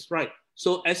Buddha is right.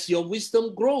 So as your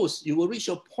wisdom grows, you will reach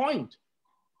a point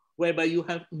whereby you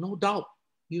have no doubt,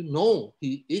 you know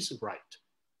he is right.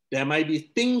 There might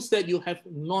be things that you have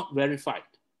not verified.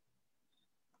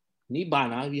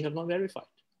 Nibbana, we have not verified.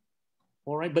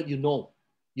 All right, but you know,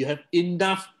 you have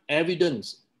enough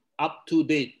evidence up to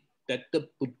date that the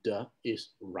Buddha is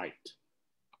right.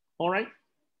 All right,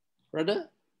 brother?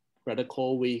 Brother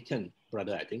Colway can,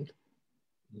 brother, I think.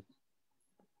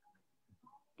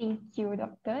 Thank you,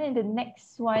 Doctor. And the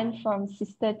next one from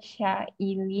Sister Chia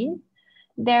Eileen.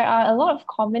 There are a lot of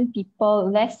common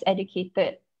people, less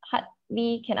educated,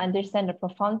 hardly can understand the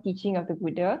profound teaching of the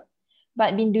Buddha,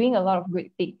 but been doing a lot of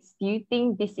good things. Do you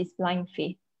think this is blind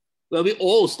faith? Well, we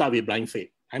all start with blind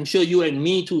faith. I'm sure you and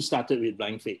me too started with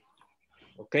blind faith.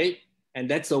 Okay? And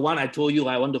that's the one I told you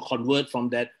I want to convert from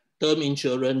that term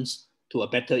insurance to a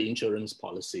better insurance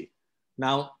policy.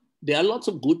 Now, there are lots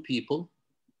of good people.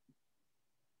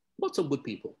 Lots of good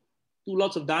people. Do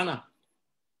lots of dana.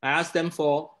 I asked them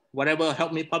for whatever,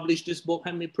 help me publish this book,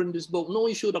 help me print this book. No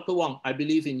issue, Dr. Wong. I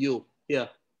believe in you. Here,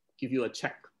 give you a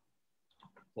check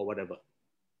or whatever.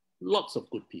 Lots of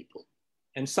good people.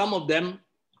 And some of them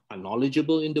are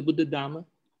knowledgeable in the Buddha Dharma.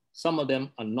 Some of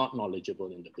them are not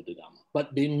knowledgeable in the Buddha Dharma.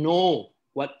 But they know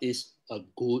what is a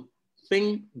good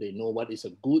thing. They know what is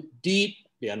a good deed.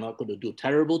 They are not going to do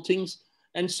terrible things.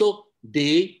 And so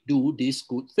they do these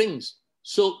good things.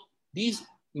 So these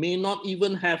may not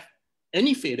even have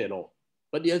any faith at all.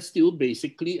 But they are still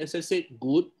basically, as I said,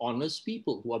 good, honest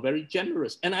people who are very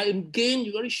generous. And I am again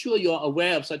very sure you are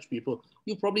aware of such people.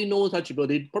 You probably know such people.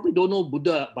 They probably don't know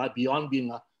Buddha, but beyond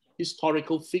being a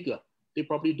historical figure, they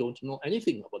probably don't know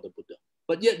anything about the Buddha.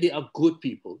 But yet they are good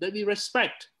people that we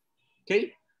respect.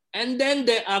 Okay? And then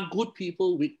there are good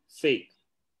people with faith.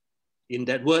 In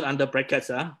that word under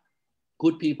brackets,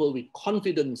 good people with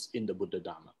confidence in the Buddha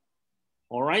Dharma.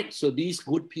 All right, so these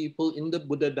good people in the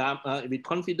Buddha Dharma, with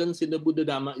confidence in the Buddha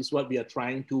Dharma is what we are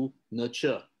trying to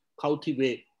nurture,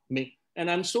 cultivate, make.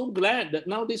 And I'm so glad that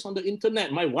nowadays on the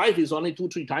internet, my wife is on it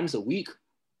 2-3 times a week.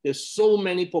 There's so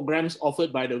many programs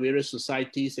offered by the various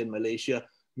societies in Malaysia,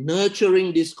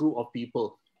 nurturing this group of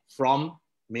people from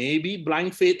maybe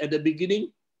blind faith at the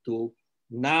beginning to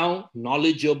now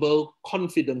knowledgeable,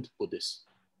 confident Buddhists.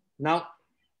 Now,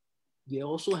 they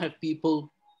also have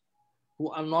people who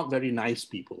are not very nice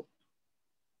people.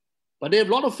 But they have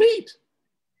a lot of faith,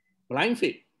 blind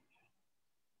faith.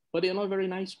 But they're not very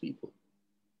nice people.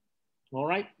 All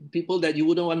right? People that you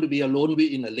wouldn't want to be alone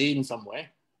with in a lane somewhere.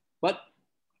 But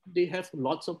they have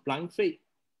lots of blind faith.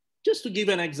 Just to give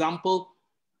an example,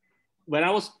 when I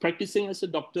was practicing as a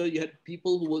doctor, you had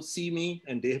people who would see me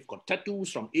and they have got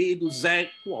tattoos from A to Z,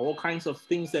 all kinds of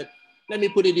things that, let me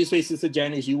put it this way, Sister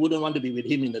Janice, you wouldn't want to be with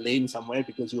him in the lane somewhere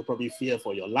because you'll probably fear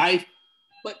for your life.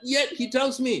 But yet he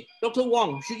tells me, Dr.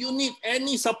 Wong, should you need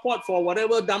any support for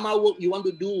whatever Dhamma work you want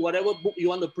to do, whatever book you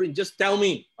want to print, just tell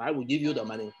me. I will give you the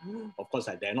money. Of course,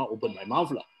 I dare not open my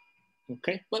mouth.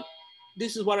 Okay, but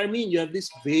this is what I mean. You have these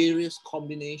various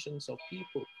combinations of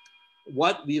people.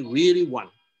 What we really want,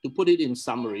 to put it in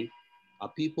summary, are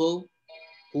people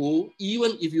who,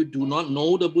 even if you do not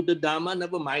know the Buddha Dharma,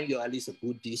 never mind, you're at least a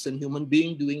good, decent human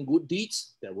being doing good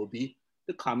deeds. There will be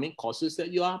the karmic causes that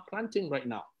you are planting right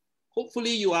now.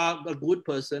 Hopefully you are a good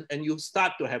person and you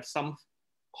start to have some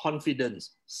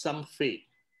confidence, some faith.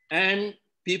 And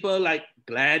people like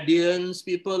Gladians,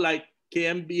 people like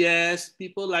KMBS,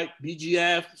 people like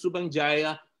BGF, Subang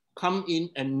Jaya come in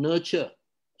and nurture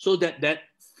so that that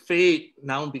faith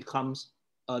now becomes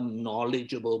a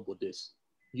knowledgeable Buddhist.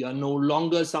 You are no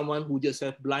longer someone who just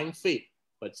has blind faith,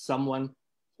 but someone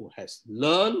who has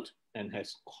learned and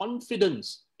has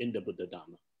confidence in the Buddha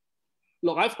Dharma.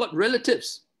 Look, I've got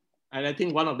relatives, and I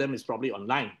think one of them is probably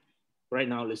online right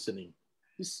now listening.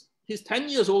 He's 10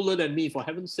 years older than me, for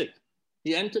heaven's sake.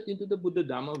 He entered into the Buddha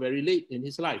Dharma very late in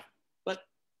his life, but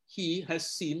he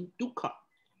has seen dukkha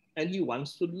and he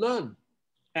wants to learn.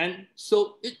 And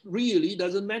so it really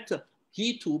doesn't matter.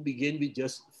 He too began with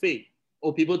just faith.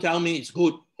 Oh, people tell me it's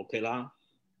good, okay lah.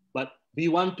 But we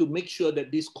want to make sure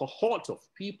that this cohort of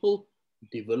people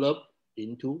develop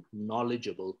into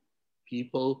knowledgeable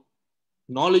people,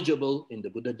 knowledgeable in the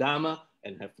Buddha Dharma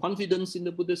and have confidence in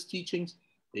the Buddha's teachings.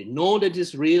 They know that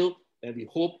it's real, and we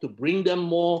hope to bring them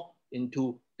more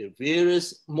into the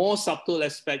various more subtle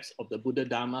aspects of the Buddha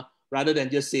Dharma rather than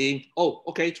just saying, oh,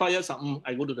 okay, try out something,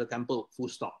 I go to the temple, full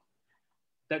stop.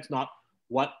 That's not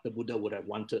what the Buddha would have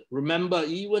wanted. Remember,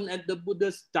 even at the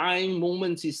Buddha's dying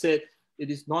moments, he said, it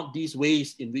is not these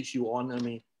ways in which you honor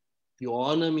me. You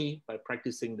honor me by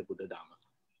practicing the Buddha Dharma.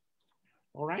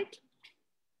 All right?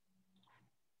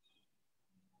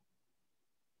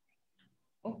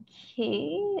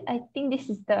 Okay, I think this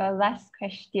is the last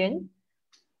question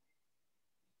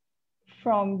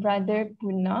from Brother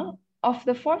Punna. Of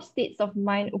the 4 states of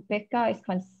mind, Upekkha is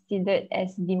considered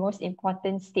as the most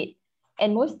important state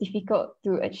and most difficult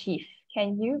to achieve.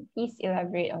 Can you please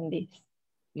elaborate on this?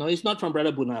 No, it's not from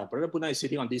Brother Punna. Brother Punna is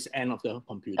sitting on this end of the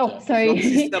computer. Oh, sorry.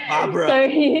 Sister Barbara.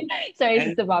 sorry,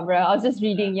 Sister Barbara. I was just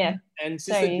reading, yeah. And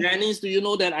Sister Janice, do you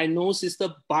know that I know Sister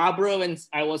Barbara when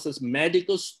I was a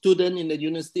medical student in the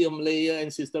University of Malaya,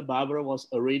 and Sister Barbara was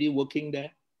already working there?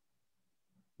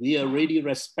 We already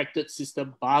respected Sister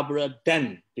Barbara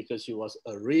then because she was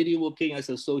already working as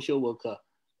a social worker.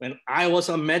 When I was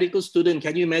a medical student,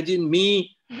 can you imagine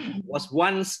me was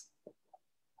once,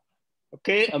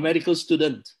 okay, a medical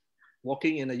student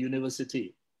working in a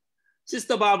university.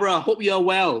 Sister Barbara, hope you are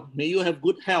well. May you have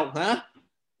good health, huh?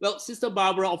 Well, Sister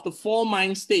Barbara, of the 4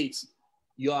 mind states,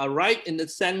 you are right in the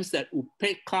sense that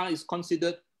Upekkha is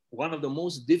considered one of the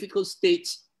most difficult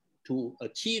states to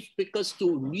achieve, because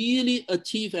to really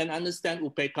achieve and understand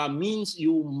Upekkha means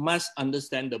you must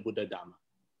understand the Buddha Dharma.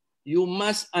 You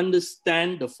must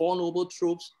understand the 4 Noble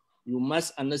Truths. You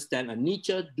must understand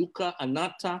anicca, dukkha,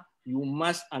 anatta. You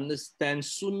must understand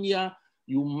sunya.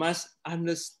 You must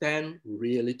understand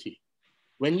reality.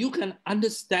 When you can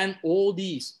understand all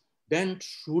these, then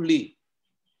truly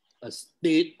a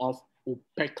state of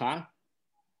Upekkha,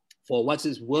 for what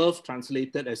is worth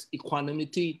translated as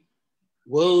equanimity,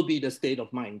 will be the state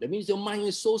of mind. That means your mind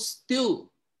is so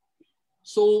still,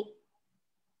 so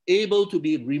able to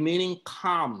be remaining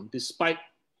calm despite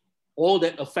all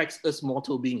that affects us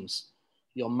mortal beings.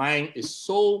 Your mind is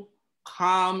so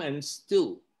calm and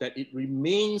still that it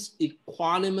remains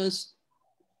equanimous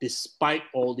despite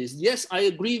all this. Yes, I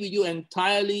agree with you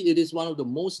entirely. It is one of the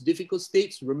most difficult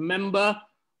states. Remember,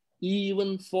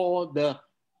 even for the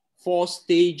 4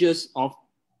 stages of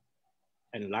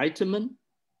enlightenment,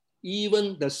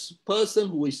 even the person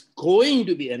who is going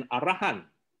to be an arahant,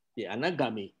 the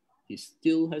anagami, he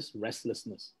still has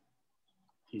restlessness.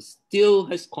 He still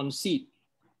has conceit.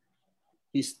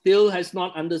 He still has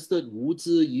not understood wu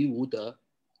zhi yi wu de.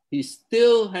 He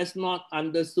still has not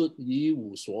understood yi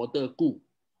wu suo de gu,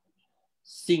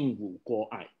 xing wu guo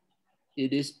ai.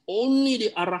 It is only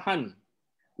the arahant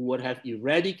who would have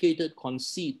eradicated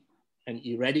conceit and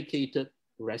eradicated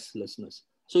restlessness.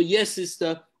 So yes,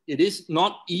 sister, It is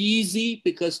not easy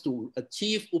because to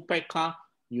achieve upekkha,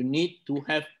 you need to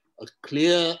have a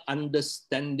clear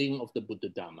understanding of the Buddha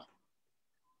Dharma.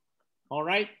 All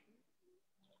right?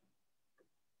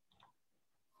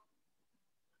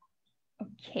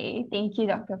 Okay, thank you,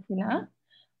 Dr. Punna.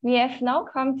 We have now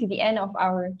come to the end of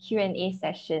our Q&A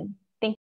session.